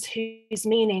terms whose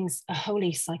meanings are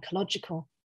wholly psychological.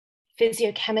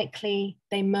 Physiochemically,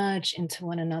 they merge into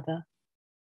one another.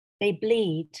 They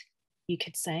bleed, you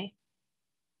could say.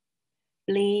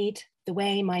 Bleed the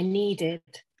way my knee did,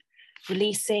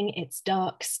 releasing its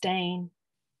dark stain.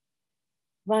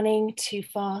 Running too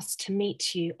fast to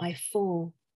meet you, I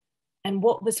fall, and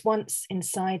what was once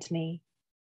inside me,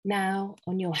 now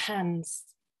on your hands,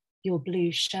 your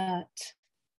blue shirt.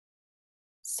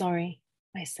 Sorry,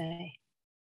 I say.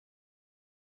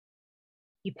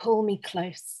 You pull me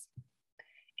close.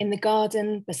 In the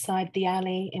garden beside the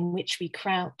alley in which we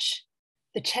crouch,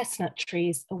 the chestnut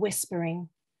trees are whispering,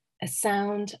 a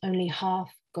sound only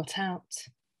half got out.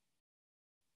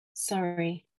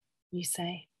 Sorry, you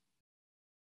say.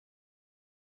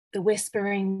 The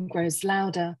whispering grows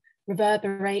louder,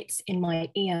 reverberates in my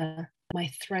ear,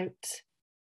 my throat.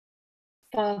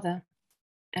 Father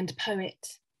and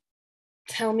poet,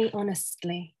 tell me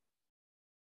honestly,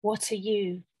 what are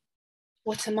you,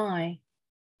 what am I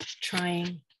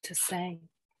trying to say?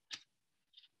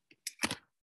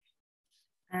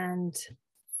 And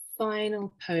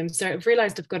final poem. So I've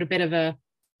realized I've got a bit of a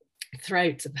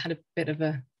throat. I've had a bit of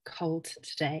a cold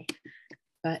today,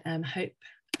 but hope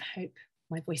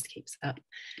my voice keeps up.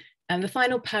 And the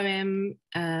final poem,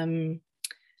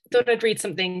 thought I'd read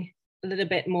something a little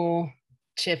bit more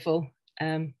cheerful,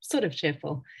 sort of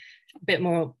cheerful, a bit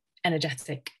more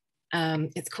energetic.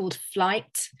 It's called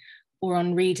Flight, or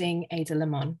On Reading Ada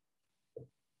Limon.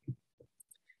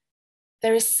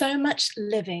 There is so much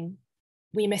living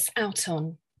we miss out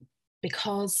on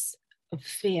because of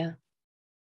fear.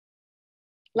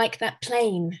 Like that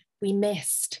plane we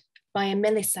missed by a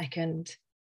millisecond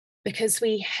because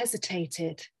we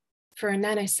hesitated for a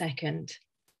nanosecond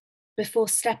before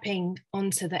stepping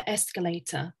onto the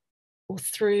escalator or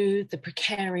through the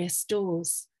precarious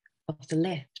doors of the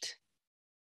lift.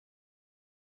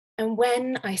 And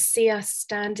when I see us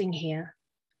standing here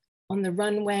on the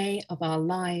runway of our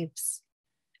lives,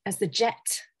 as the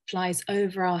jet flies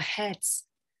over our heads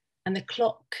and the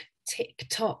clock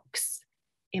tick-tocks,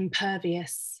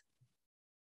 impervious,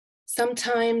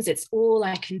 sometimes it's all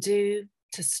I can do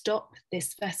to stop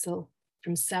this vessel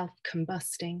from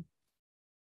self-combusting.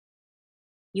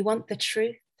 You want the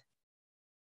truth?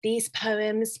 These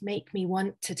poems make me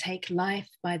want to take life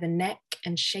by the neck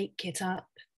and shake it up.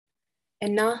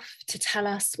 Enough to tell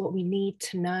us what we need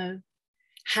to know,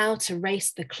 how to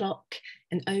race the clock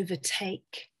and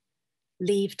overtake,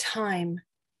 leave time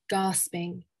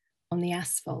gasping on the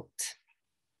asphalt.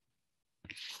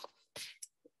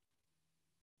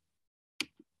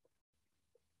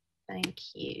 Thank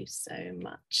you so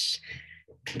much.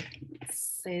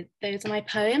 So those are my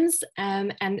poems.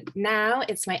 And now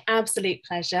it's my absolute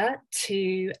pleasure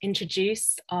to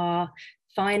introduce our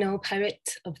final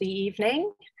poet of the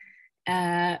evening,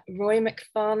 Roy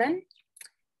McFarlane.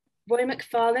 Roy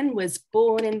McFarlane was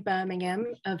born in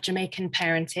Birmingham of Jamaican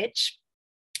parentage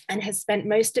and has spent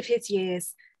most of his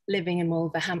years living in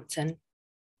Wolverhampton.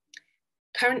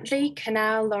 Currently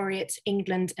Canal Laureate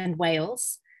England and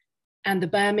Wales and the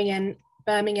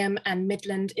Birmingham and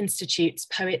Midland Institute's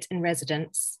Poet in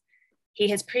Residence. He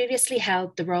has previously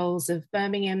held the roles of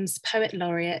Birmingham's Poet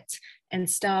Laureate and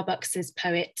Starbucks's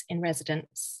Poet in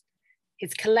Residence.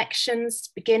 His collections,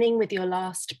 beginning with Your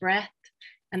Last Breath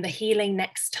and The Healing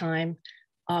Next Time,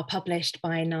 are published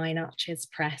by Nine Arches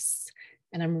Press.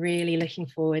 And I'm really looking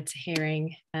forward to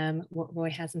hearing what Roy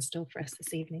has in store for us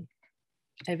this evening.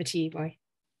 Over to you, Roy.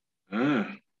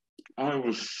 I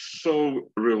was so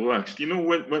relaxed. You know,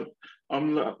 when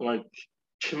I'm like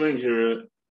chilling here,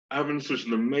 having such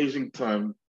an amazing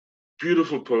time,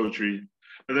 beautiful poetry,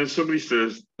 and then somebody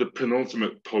says the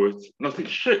penultimate poet, and I think,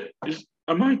 shit,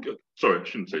 am I good? Sorry, I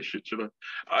shouldn't say shit, should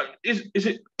I? Is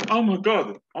it, oh my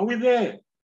God, are we there?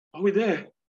 Are we there?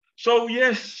 So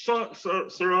yes,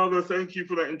 Sarala, thank you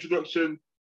for that introduction.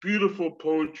 Beautiful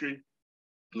poetry.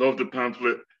 Love the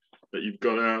pamphlet that you've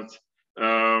got out.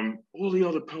 All the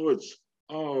other poets,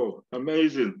 oh,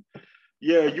 amazing.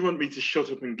 Yeah, you want me to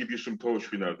shut up and give you some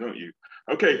poetry now, don't you?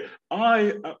 Okay,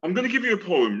 I'm going to give you a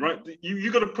poem, right?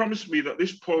 You got to promise me that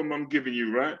this poem I'm giving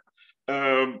you, right?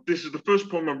 This is the first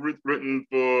poem I've written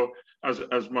for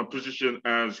as my position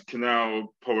as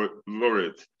Canal Poet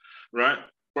Laureate, right?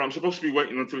 But I'm supposed to be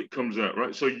waiting until it comes out,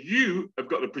 right? So you have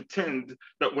got to pretend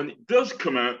that when it does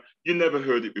come out, you never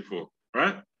heard it before,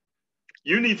 right?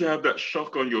 You need to have that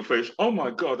shock on your face. Oh my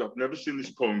God, I've never seen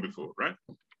this poem before, right?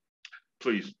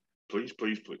 Please, please,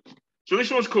 please, please. So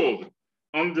this one's called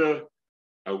Under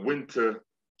a Winter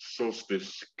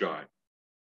Solstice Sky.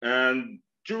 And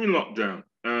during lockdown,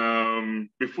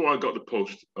 before I got the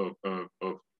post of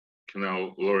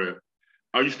Canal Laureate,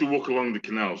 I used to walk along the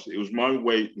canals. It was my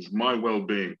way, it was my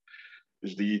well-being.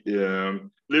 Is the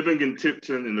living in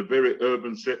Tipton in a very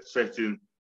urban setting.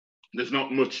 There's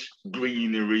not much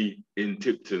greenery in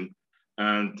Tipton,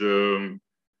 and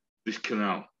this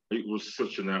canal, it was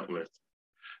such an outlet.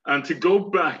 And to go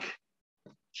back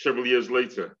several years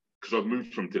later, because I've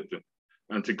moved from Tipton,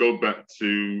 and to go back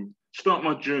to start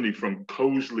my journey from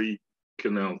Cosley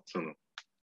Canal Tunnel.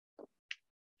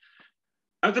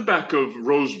 At the back of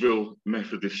Roseville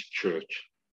Methodist Church,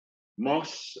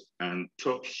 moss and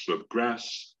tufts of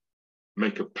grass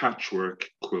make a patchwork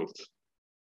quilt,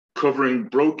 covering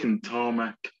broken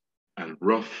tarmac and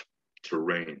rough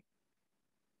terrain.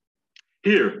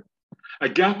 Here, a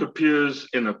gap appears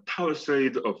in a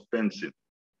palisade of fencing,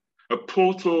 a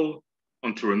portal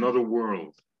onto another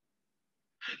world.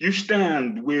 You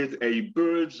stand with a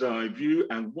bird's eye view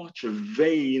and watch a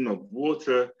vein of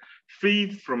water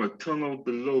feed from a tunnel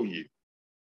below you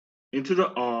into the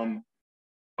arm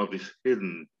of this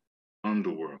hidden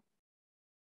underworld.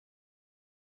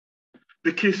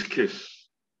 The kiss-kiss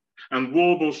and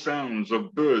warble sounds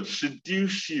of birds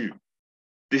seduce you,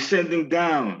 descending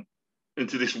down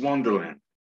into this wonderland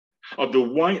of the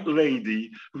white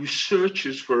lady who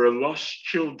searches for her lost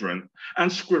children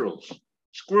and squirrels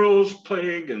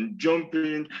playing and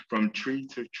jumping from tree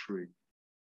to tree.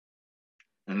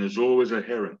 And there's always a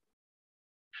heron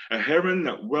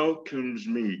that welcomes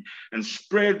me and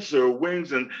spreads her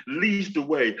wings and leads the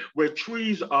way where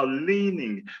trees are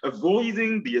leaning,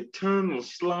 avoiding the eternal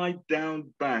slide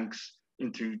down banks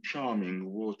into charming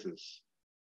waters.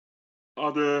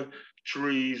 Other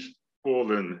trees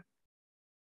fallen,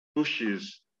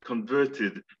 bushes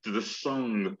converted to the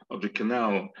song of the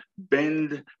canal,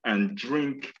 bend and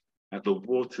drink at the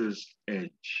water's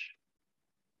edge.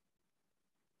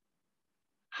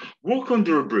 Walk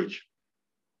under a bridge,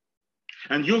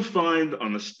 and you'll find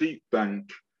on a steep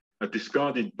bank a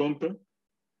discarded bumper,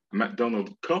 a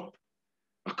McDonald's cup,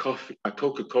 a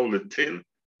Coca-Cola tin,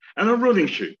 and a running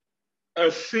shoe,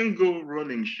 a single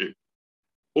running shoe,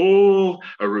 all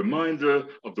a reminder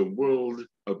of the world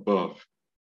above.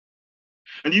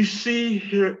 And you see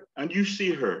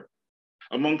her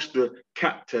amongst the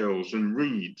cattails and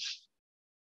reeds,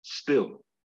 still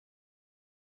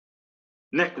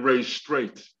neck raised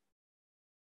straight,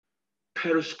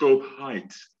 periscope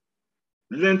height,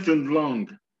 lengthened long,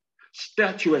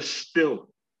 statuesque still.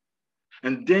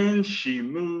 And then she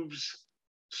moves,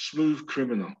 smooth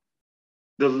criminal,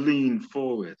 the lean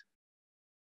forward.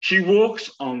 She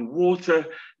walks on water,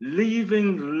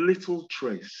 leaving little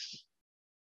trace.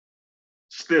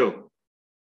 Still,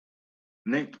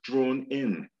 neck drawn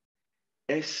in,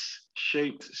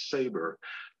 S-shaped saber,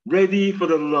 ready for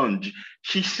the lunge.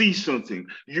 She sees something.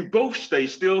 You both stay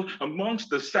still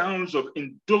amongst the sounds of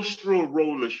industrial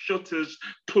roller shutters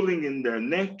pulling in their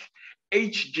neck,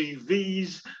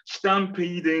 HGVs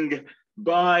stampeding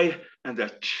by, and a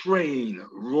train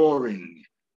roaring.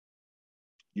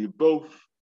 You both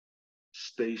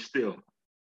stay still.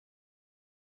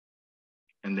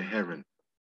 And the heron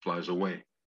flies away.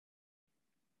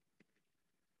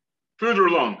 Further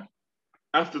along,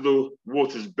 after the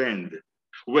waters bend,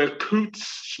 where coots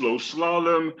slow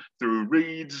slalom through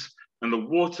reeds and the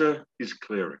water is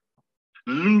clearing.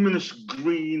 Luminous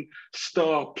green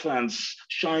star plants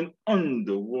shine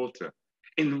underwater,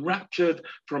 enraptured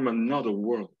from another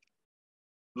world.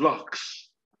 Locks,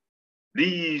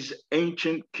 these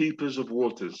ancient keepers of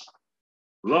waters,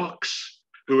 locks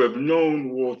who have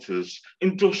known waters,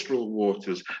 industrial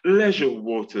waters, leisure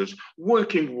waters,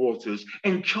 working waters,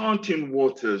 enchanting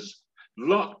waters,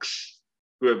 locks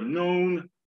who have known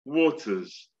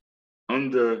waters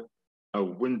under a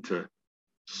winter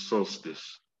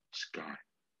solstice sky.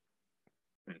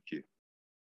 Thank you.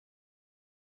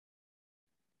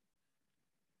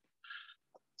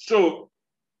 So,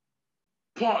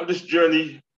 part of this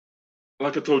journey,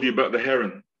 like I told you about the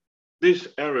heron, this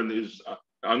heron is,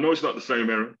 I know it's not the same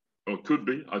heron, or it could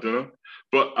be, I don't know,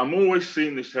 but I'm always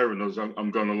seeing this heron as I'm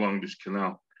going along this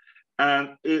canal.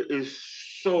 And it is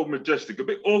so majestic, a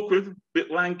bit awkward, a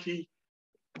bit lanky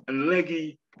and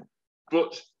leggy,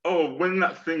 but oh, when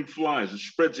that thing flies and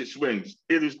spreads its wings,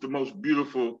 it is the most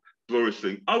beautiful, glorious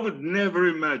thing. I would never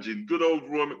imagine good old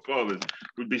Roy McFarlane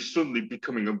would be suddenly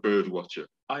becoming a bird watcher.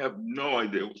 I have no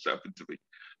idea what's happened to me.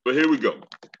 But here we go.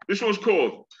 This was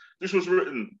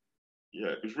written, yeah,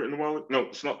 it was written a while ago. No,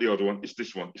 it's not the other one. It's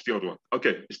this one. It's the other one.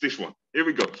 Okay, it's this one. Here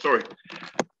we go. Sorry.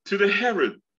 To the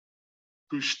heron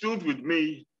who stood with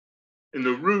me in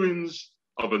the ruins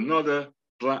of another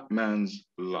Black man's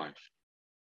life.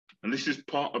 And this is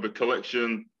part of a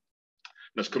collection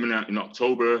that's coming out in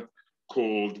October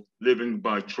called Living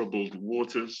by Troubled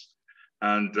Waters.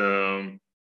 And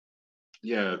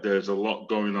yeah, there's a lot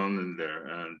going on in there.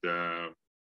 And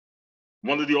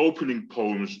one of the opening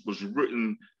poems was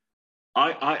written,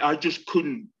 I just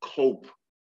couldn't cope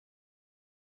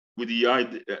with the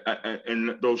idea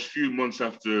in those few months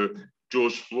after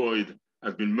George Floyd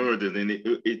had been murdered, and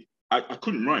I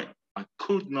couldn't write. I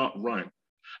could not write.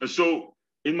 And so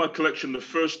in my collection, the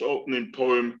first opening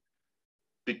poem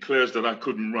declares that I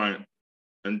couldn't write,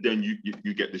 and then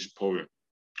you get this poem.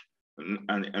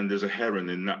 And there's a heron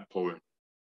in that poem.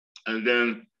 And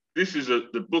then this is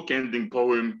the book-ending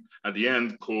poem at the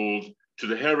end called To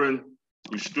the Heron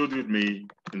Who Stood With Me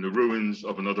in the Ruins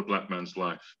of Another Black Man's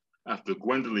Life, after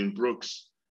Gwendolyn Brooks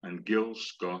and Gil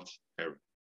Scott Heron.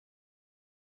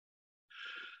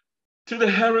 To the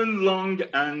heron long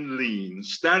and lean,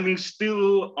 standing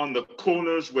still on the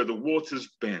corners where the waters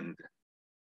bend.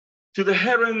 To the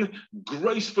heron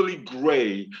gracefully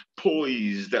gray,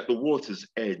 poised at the water's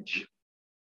edge.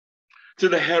 To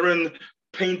the heron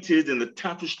painted in the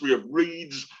tapestry of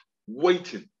reeds,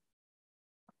 waiting,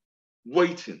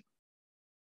 waiting.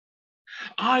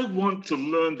 I want to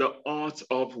learn the art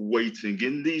of waiting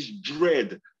in these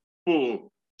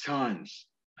dreadful times,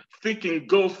 thick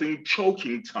engulfing,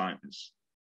 choking times.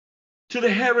 To the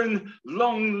heron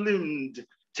long-limbed,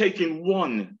 taking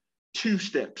 1, 2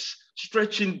 steps,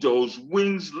 stretching those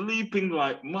wings, leaping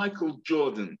like Michael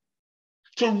Jordan,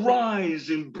 to rise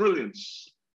in brilliance,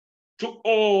 to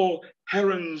all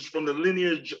herons from the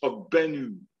lineage of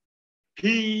Bennu,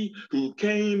 he who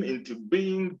came into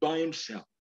being by himself.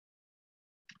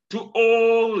 To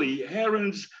all the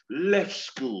herons left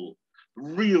school,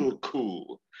 real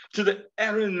cool. To the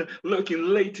heron lurking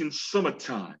late in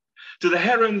summertime. To the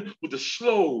heron with the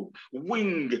slow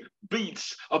wing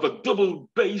beats of a double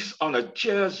bass on a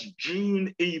jazz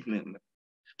June evening.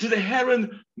 To the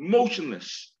heron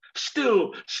motionless,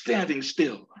 still standing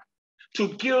still. To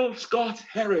Gil Scott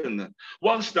Heron,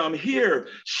 whilst I'm here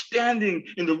standing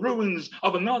in the ruins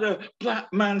of another Black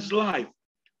man's life.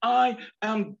 I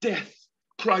am death,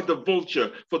 cried the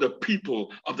vulture for the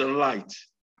people of the light.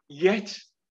 Yet,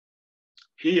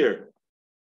 here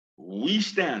we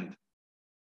stand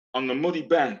on the muddy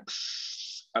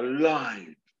banks,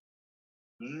 alive,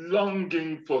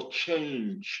 longing for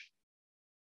change,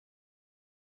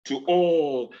 to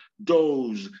all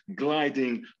those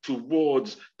gliding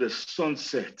towards the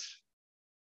sunset.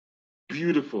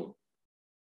 Beautiful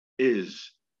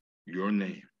is your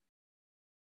name.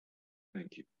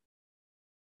 Thank you.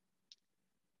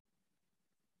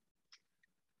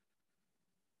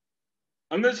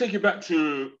 I'm going to take you back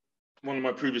to one of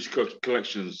my previous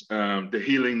collections, The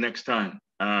Healing Next Time.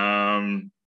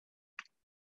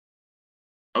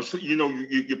 You know,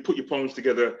 you put your poems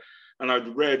together, and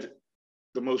I'd read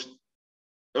the most.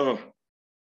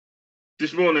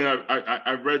 This morning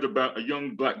I read about a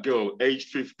young Black girl, aged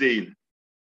 15,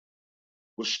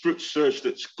 was strip searched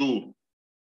at school.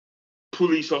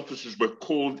 Police officers were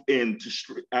called in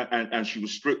and she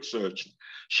was strip searched.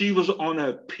 She was on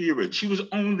her period. She was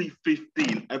only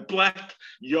 15, a Black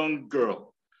young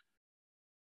girl.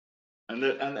 And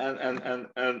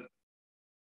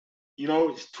you know,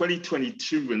 it's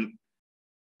 2022 and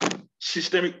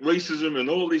systemic racism and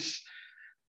all this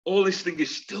thing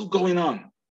is still going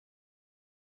on.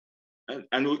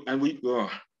 And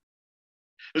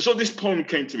so this poem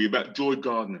came to me about Joy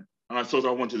Gardner, and I thought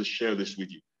I wanted to share this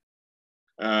with you.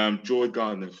 Joy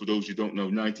Gardner, for those who don't know,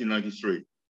 1993,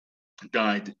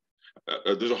 died.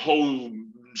 There's a whole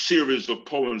series of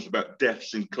poems about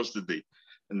deaths in custody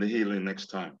and the healing next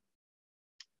time.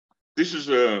 This is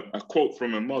a quote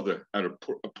from a mother at a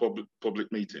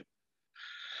public meeting.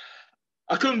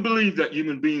 I couldn't believe that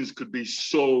human beings could be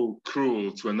so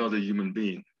cruel to another human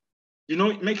being. You know,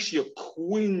 it makes you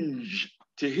cringe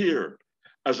to hear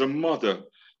as a mother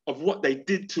of what they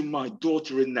did to my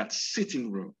daughter in that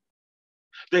sitting room.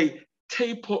 They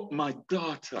tape up my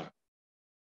daughter.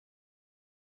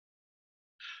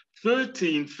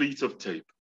 13 feet of tape,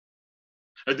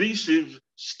 adhesive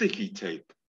sticky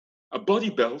tape, a body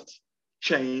belt,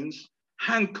 chains,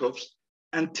 handcuffs,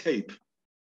 and tape.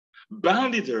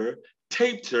 Bounded her,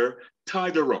 taped her,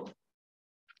 tied her up.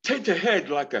 Taped her head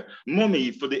like a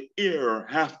mummy for the ear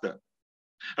after.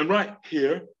 And right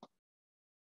here,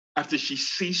 after she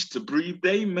ceased to breathe,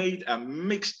 they made a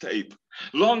mixtape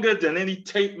longer than any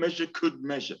tape measure could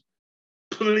measure.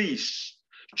 Police,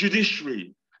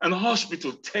 judiciary, and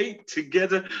hospital taped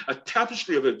together a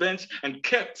tapestry of events and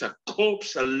kept a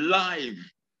corpse alive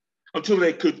until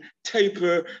they could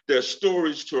taper their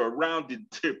stories to a rounded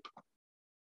tip.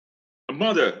 A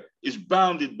mother is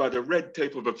bounded by the red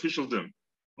tape of officialdom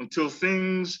until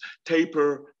things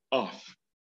taper off.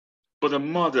 But a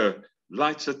mother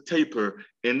lights a taper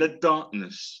in the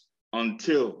darkness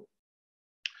until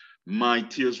my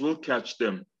tears will catch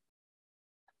them.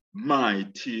 My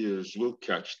tears will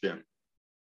catch them.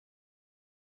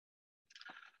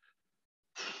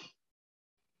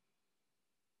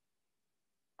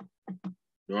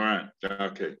 All right,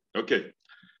 okay.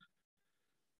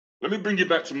 Let me bring you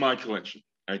back to my collection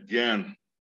again.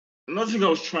 Another thing I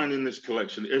was trying in this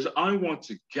collection is I want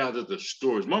to gather the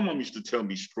stories. My mom used to tell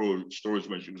me stories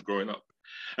when she was growing up.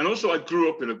 And also I grew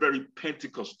up in a very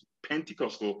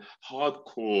Pentecostal,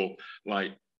 hardcore,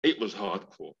 like it was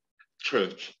hardcore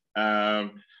church. I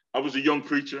was a young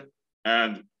preacher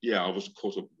and yeah, I was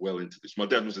caught up well into this. My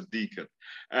dad was a deacon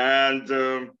and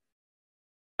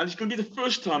it's going to be the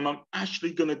first time I'm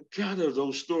actually going to gather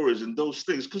those stories and those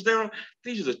things because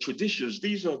these are the traditions.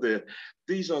 These are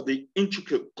the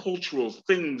intricate cultural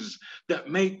things that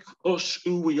make us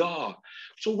who we are.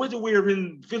 So whether we're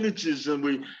in villages or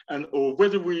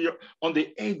whether we're on the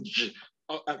edge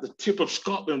at the tip of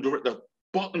Scotland or at the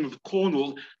bottom of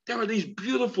Cornwall, there are these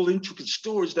beautiful, intricate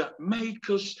stories that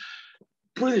make us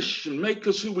British and make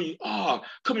us who we are,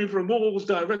 coming from all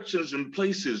directions and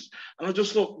places. And I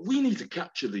just thought, we need to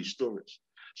capture these stories.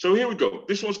 So here we go.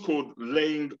 This one's called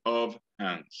Laying of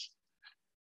Hands.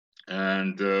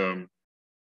 And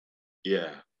yeah,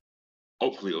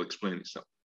 hopefully it'll explain itself.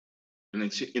 And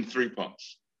it's in 3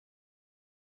 parts.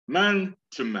 Man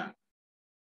to man.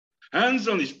 Hands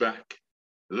on his back.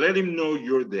 Let him know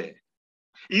you're there.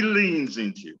 He leans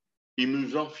into you. He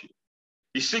moves off you.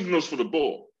 He signals for the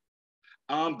ball.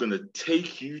 I'm going to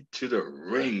take you to the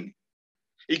ring.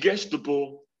 He gets the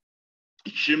ball.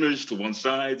 He shimmers to one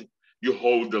side. You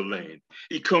hold the lane.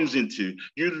 He comes into,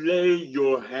 you lay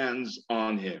your hands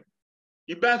on him.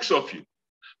 He backs off you.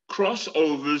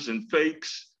 Crossovers and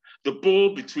fakes. The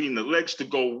ball between the legs to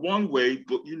go one way,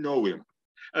 but you know him.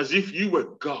 As if you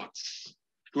were gods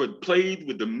who had played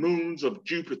with the moons of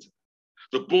Jupiter.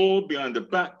 The ball behind the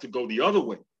back to go the other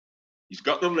way. He's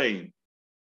got the lane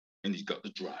and he's got the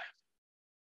drive.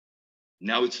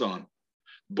 Now it's on.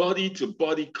 Body to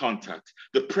body contact,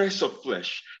 the press of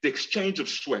flesh, the exchange of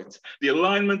sweat, the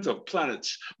alignment of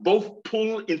planets, both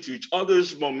pull into each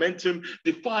other's momentum,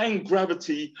 defying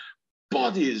gravity,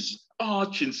 bodies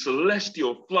arch in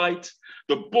celestial flight.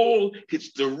 The ball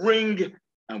hits the ring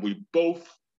and we both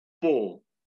fall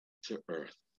to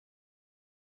earth.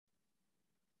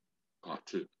 Part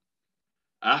 2.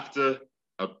 After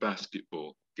a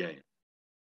basketball game,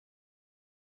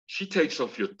 she takes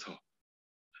off your top,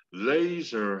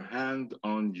 lays her hand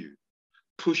on you,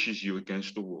 pushes you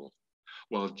against the wall,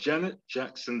 while Janet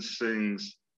Jackson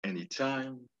sings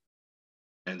Anytime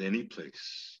and Any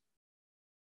Place.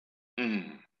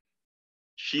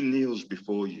 She kneels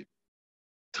before you,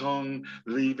 tongue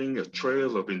leaving a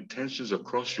trail of intentions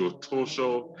across your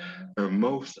torso. Her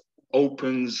mouth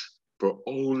opens for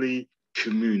Holy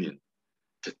Communion,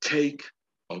 to take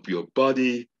of your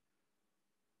body,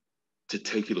 to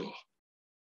take it all.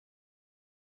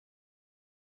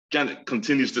 Janet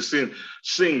continues to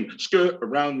sing, skirt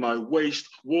around my waist,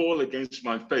 wall against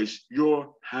my face.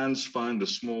 Your hands find the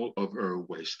small of her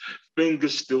waist,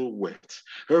 fingers still wet,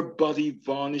 her body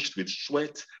varnished with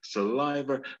sweat,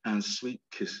 saliva, and sweet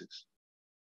kisses.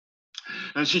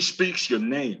 And she speaks your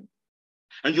name,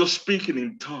 and you're speaking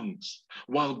in tongues.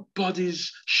 While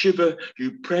bodies shiver,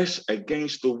 you press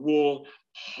against the wall,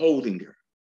 holding her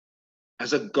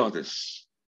as a goddess.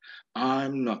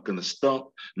 I'm not gonna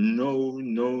stop, no,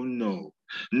 no, no.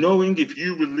 Knowing if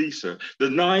you release her, the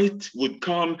night would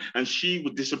come and she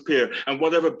would disappear, and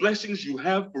whatever blessings you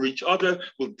have for each other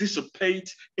will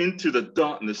dissipate into the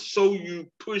darkness. So you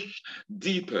push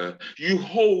deeper, you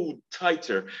hold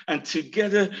tighter, and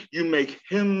together you make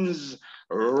hymns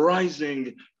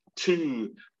rising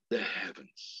to the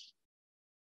heavens.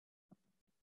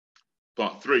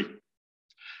 Part 3.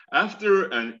 After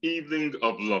an evening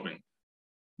of loving,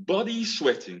 body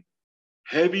sweating,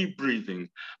 heavy breathing,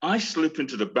 I slip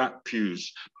into the back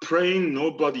pews, praying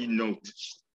nobody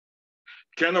noticed.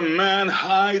 Can a man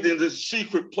hide in the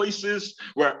secret places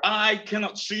where I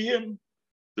cannot see him?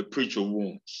 The preacher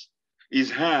warns.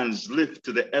 His hands lift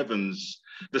to the heavens,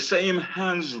 the same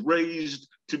hands raised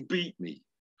to beat me,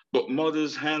 but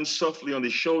mother's hand softly on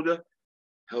his shoulder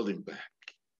held him back.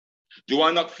 Do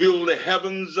I not feel the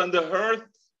heavens and the earth?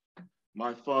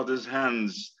 My father's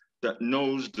hands that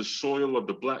knows the soil of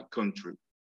the Black country.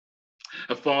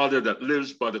 A father that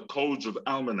lives by the codes of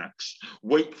almanacs,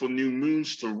 wait for new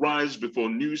moons to rise before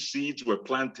new seeds were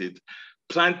planted,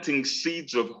 planting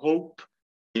seeds of hope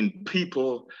in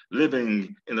people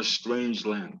living in a strange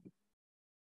land.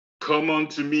 Come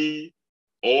unto me,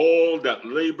 all that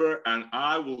labor, and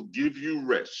I will give you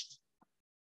rest.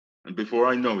 And before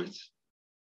I know it,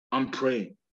 I'm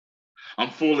praying. I'm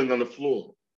falling on the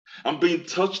floor. I'm being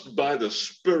touched by the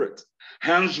Spirit,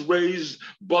 hands raised,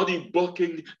 body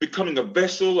bucking, becoming a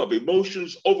vessel of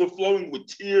emotions overflowing with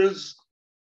tears.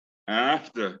 And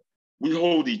after, we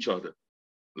hold each other,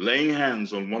 laying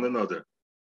hands on one another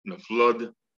in a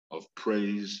flood of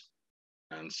praise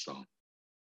and song.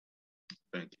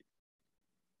 Thank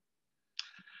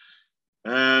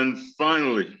you. And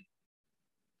finally,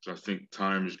 I think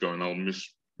time is going, I'll miss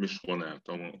one out.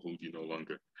 I won't hold you no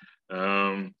longer.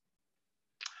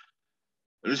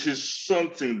 This is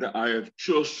something that I have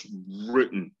just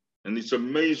written, and it's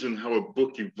amazing how a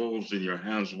book evolves in your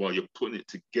hands while you're putting it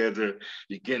together.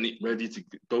 You're getting it ready to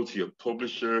go to your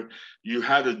publisher. You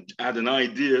had an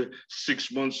idea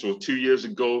 6 months or 2 years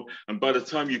ago, and by the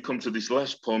time you come to this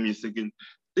last poem, you're thinking,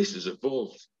 this has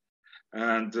evolved.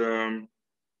 And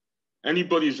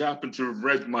anybody who's happened to have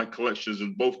read my collections,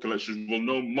 and both collections, will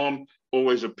know Mom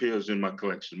always appears in my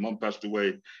collection. Mom passed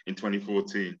away in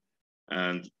 2014,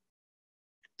 and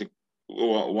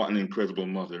what an incredible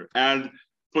mother. And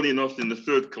funny enough, in the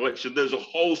third collection, there's a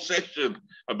whole section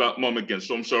about Mom again.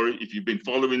 So I'm sorry if you've been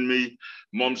following me,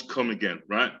 Mom's come again,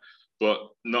 right? But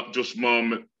not just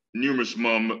Mom, numerous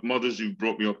mothers who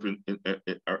brought me up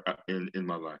in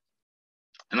my life.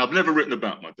 And I've never written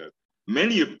about my dad.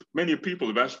 Many people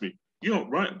have asked me, you don't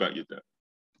write about your dad.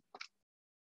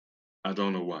 I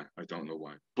don't know why.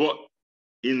 But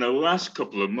in the last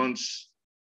couple of months,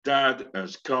 Dad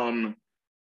has come.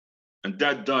 And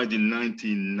Dad died in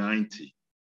 1990.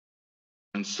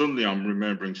 And suddenly I'm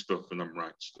remembering stuff and I'm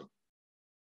writing stuff.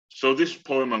 So this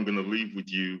poem I'm going to leave with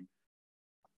you.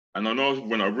 And I know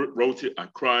when I wrote it, I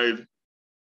cried.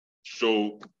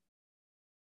 So,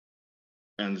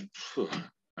 and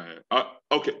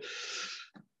okay.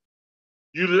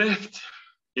 You left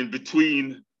in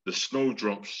between the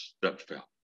snowdrops that fell.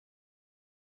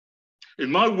 In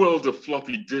my world of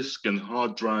floppy disk and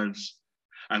hard drives,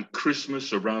 and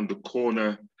Christmas around the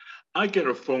corner, I get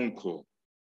a phone call.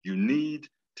 You need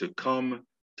to come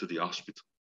to the hospital.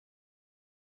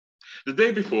 The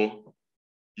day before,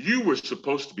 you were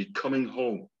supposed to be coming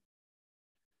home.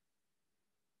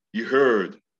 You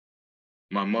heard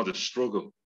my mother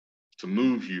struggle to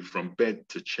move you from bed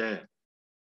to chair.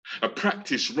 A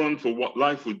practice run for what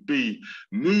life would be,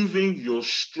 moving your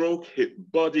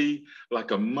stroke-hit body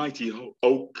like a mighty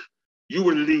oak. You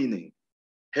were leaning,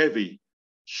 heavy,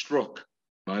 struck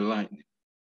by lightning.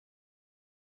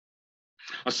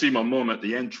 I see my mom at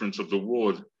the entrance of the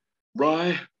ward.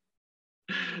 Rye,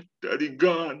 Daddy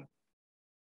gone.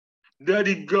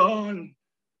 Daddy gone.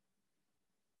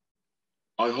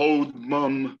 I hold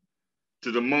mum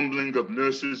to the mumbling of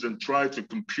nurses and try to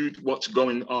compute what's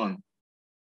going on.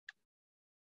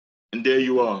 And there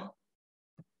you are,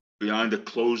 behind a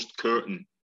closed curtain,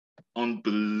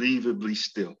 unbelievably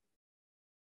still.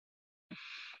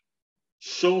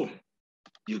 So,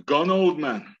 you're gone, old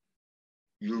man.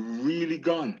 You're really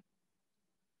gone.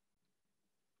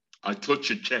 I touch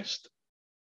your chest.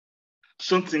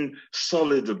 Something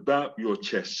solid about your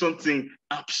chest, something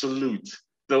absolute,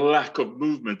 the lack of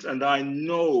movement, and I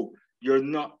know you're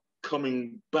not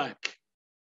coming back.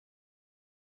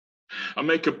 I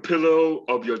make a pillow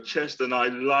of your chest and I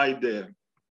lie there.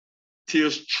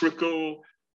 Tears trickle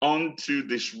onto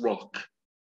this rock.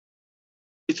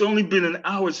 It's only been an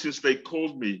hour since they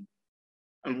called me,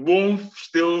 and warmth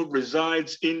still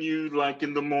resides in you like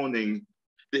in the morning.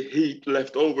 The heat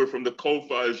left over from the coal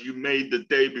fires you made the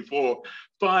day before,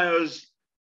 fires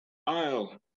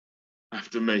I'll have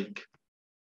to make.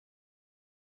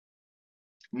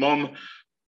 Mom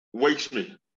wakes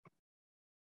me.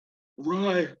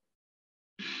 Right.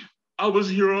 I was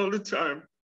here all the time.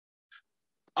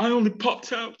 I only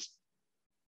popped out.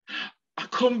 I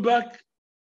come back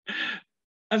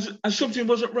and something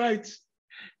wasn't right.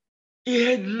 He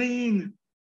had lean.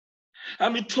 I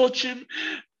mean, touch him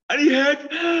and he had,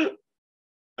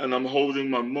 and I'm holding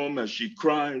my mom as she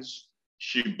cries,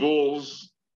 she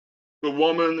bawls, the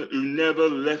woman who never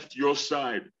left your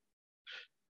side.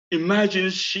 Imagine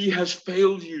she has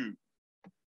failed you,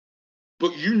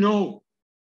 but you know,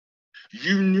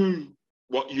 you knew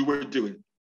what you were doing.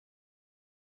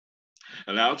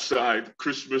 And outside,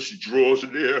 Christmas draws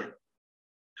near.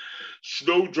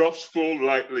 Snowdrops fall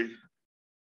lightly,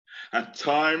 and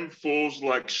time falls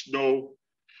like snow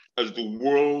as the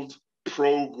world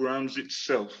programs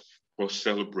itself for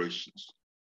celebrations.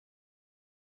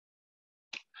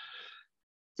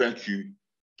 Thank you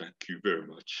very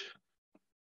much.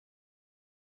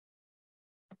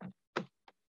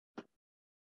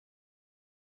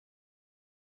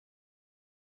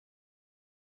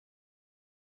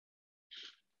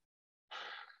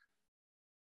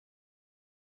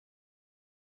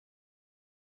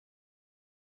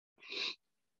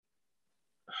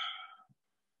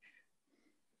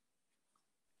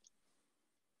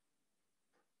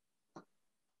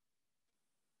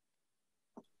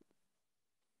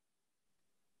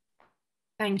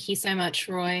 Thank you so much,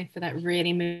 Roy, for that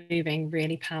really moving,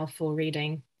 really powerful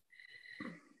reading.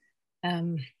 I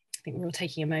think we're all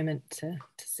taking a moment to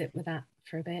sit with that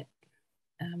for a bit.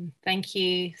 Thank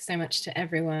you so much to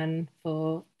everyone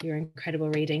for your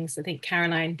incredible readings. I think,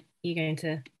 Caroline, you're going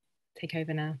to take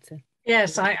over now.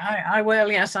 Yes, I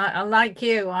will. Yes, I like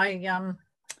you.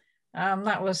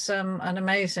 That was an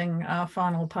amazing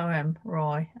final poem,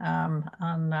 Roy.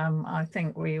 I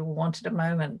think we wanted a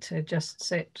moment to just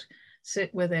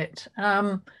sit with it.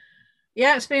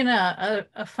 Yeah, it's been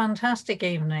a fantastic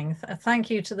evening. Thank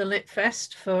you to the Lit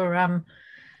Fest for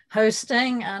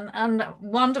hosting, and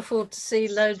wonderful to see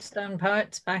Lodestone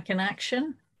Poets back in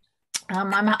action.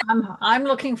 I'm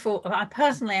looking for. I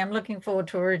personally am looking forward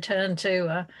to a return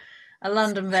to a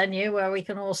London venue where we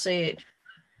can all see it.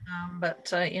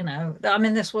 But you know, I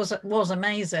mean, this was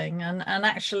amazing, and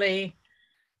actually,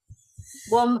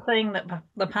 one thing that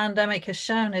the pandemic has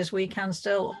shown is we can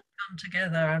still come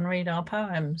together and read our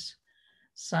poems.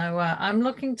 So I'm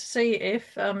looking to see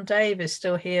if Dave is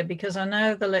still here, because I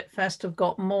know the Lit Fest have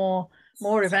got more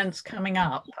events coming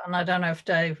up, and I don't know if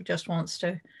Dave just wants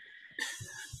to.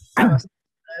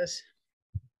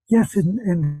 Yes,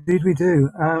 indeed we do.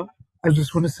 I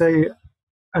just want to say,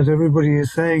 as everybody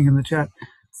is saying in the chat,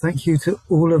 thank you to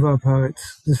all of our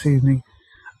poets this evening.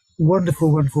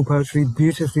 Wonderful, wonderful poetry,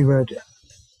 beautifully read.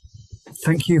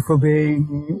 Thank you for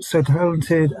being so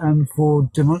talented and for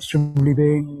demonstrably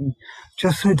being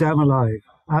just so damn alive.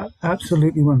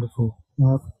 Absolutely wonderful.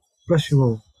 Bless you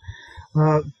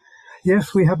all.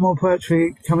 Yes, we have more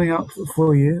poetry coming up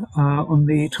for you. On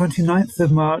the 29th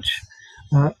of March,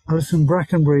 Alison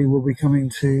Brackenbury will be coming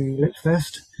to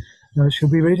Litfest. She'll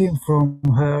be reading from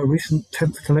her recent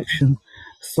 10th collection,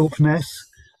 Thorpeness,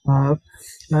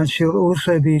 and she'll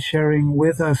also be sharing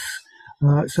with us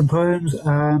some poems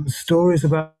and stories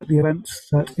about the events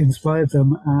that inspired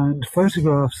them, and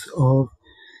photographs of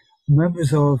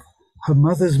members of her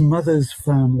mother's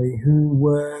family, who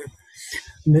were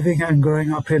living and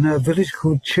growing up in a village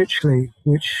called Chichley,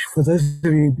 which, for those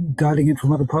of you dialing in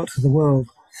from other parts of the world,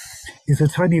 is a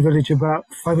tiny village about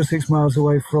 5 or 6 miles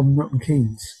away from Milton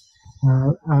Keynes.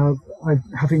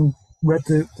 Having read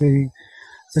the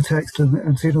text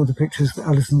and seen all the pictures that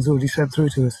Alison's already sent through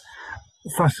to us,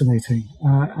 fascinating,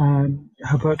 and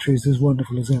her poetry is as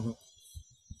wonderful as ever.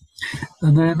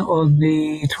 And then on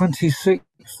the 26th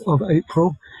of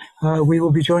April, we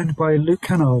will be joined by Luke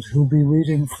Kennard, who will be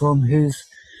reading from his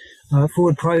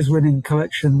Forward Prize-winning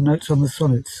collection, Notes on the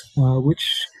Sonnets,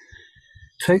 which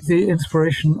take the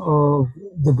inspiration of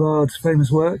the Bard's famous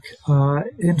work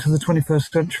into the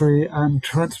 21st century and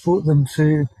transport them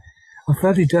to a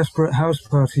fairly desperate house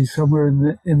party somewhere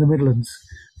in the Midlands,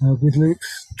 with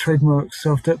Luke's trademark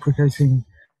self-deprecating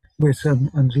wit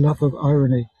and love of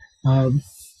irony.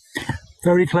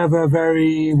 Very clever,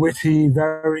 very witty,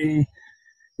 very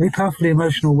powerfully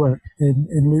emotional work in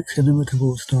Luke's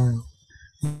inimitable style.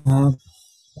 And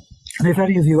if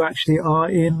any of you actually are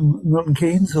in Milton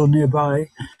Keynes or nearby,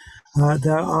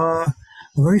 there are a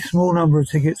very small number of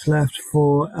tickets left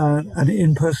for an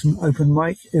in-person open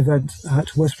mic event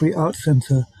at Westbury Arts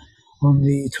Centre on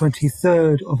the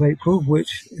 23rd of April,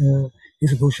 which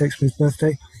is, of course, Shakespeare's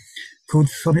birthday, called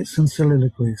Sonnets and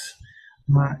Soliloquies.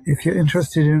 If you're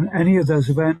interested in any of those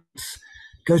events,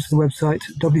 go to the website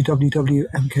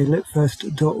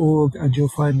www.mklitfest.org and you'll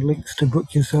find links to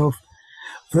book yourself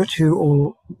virtual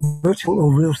or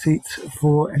real seats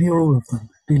for any or all of them.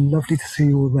 It'd be lovely to see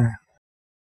you all there.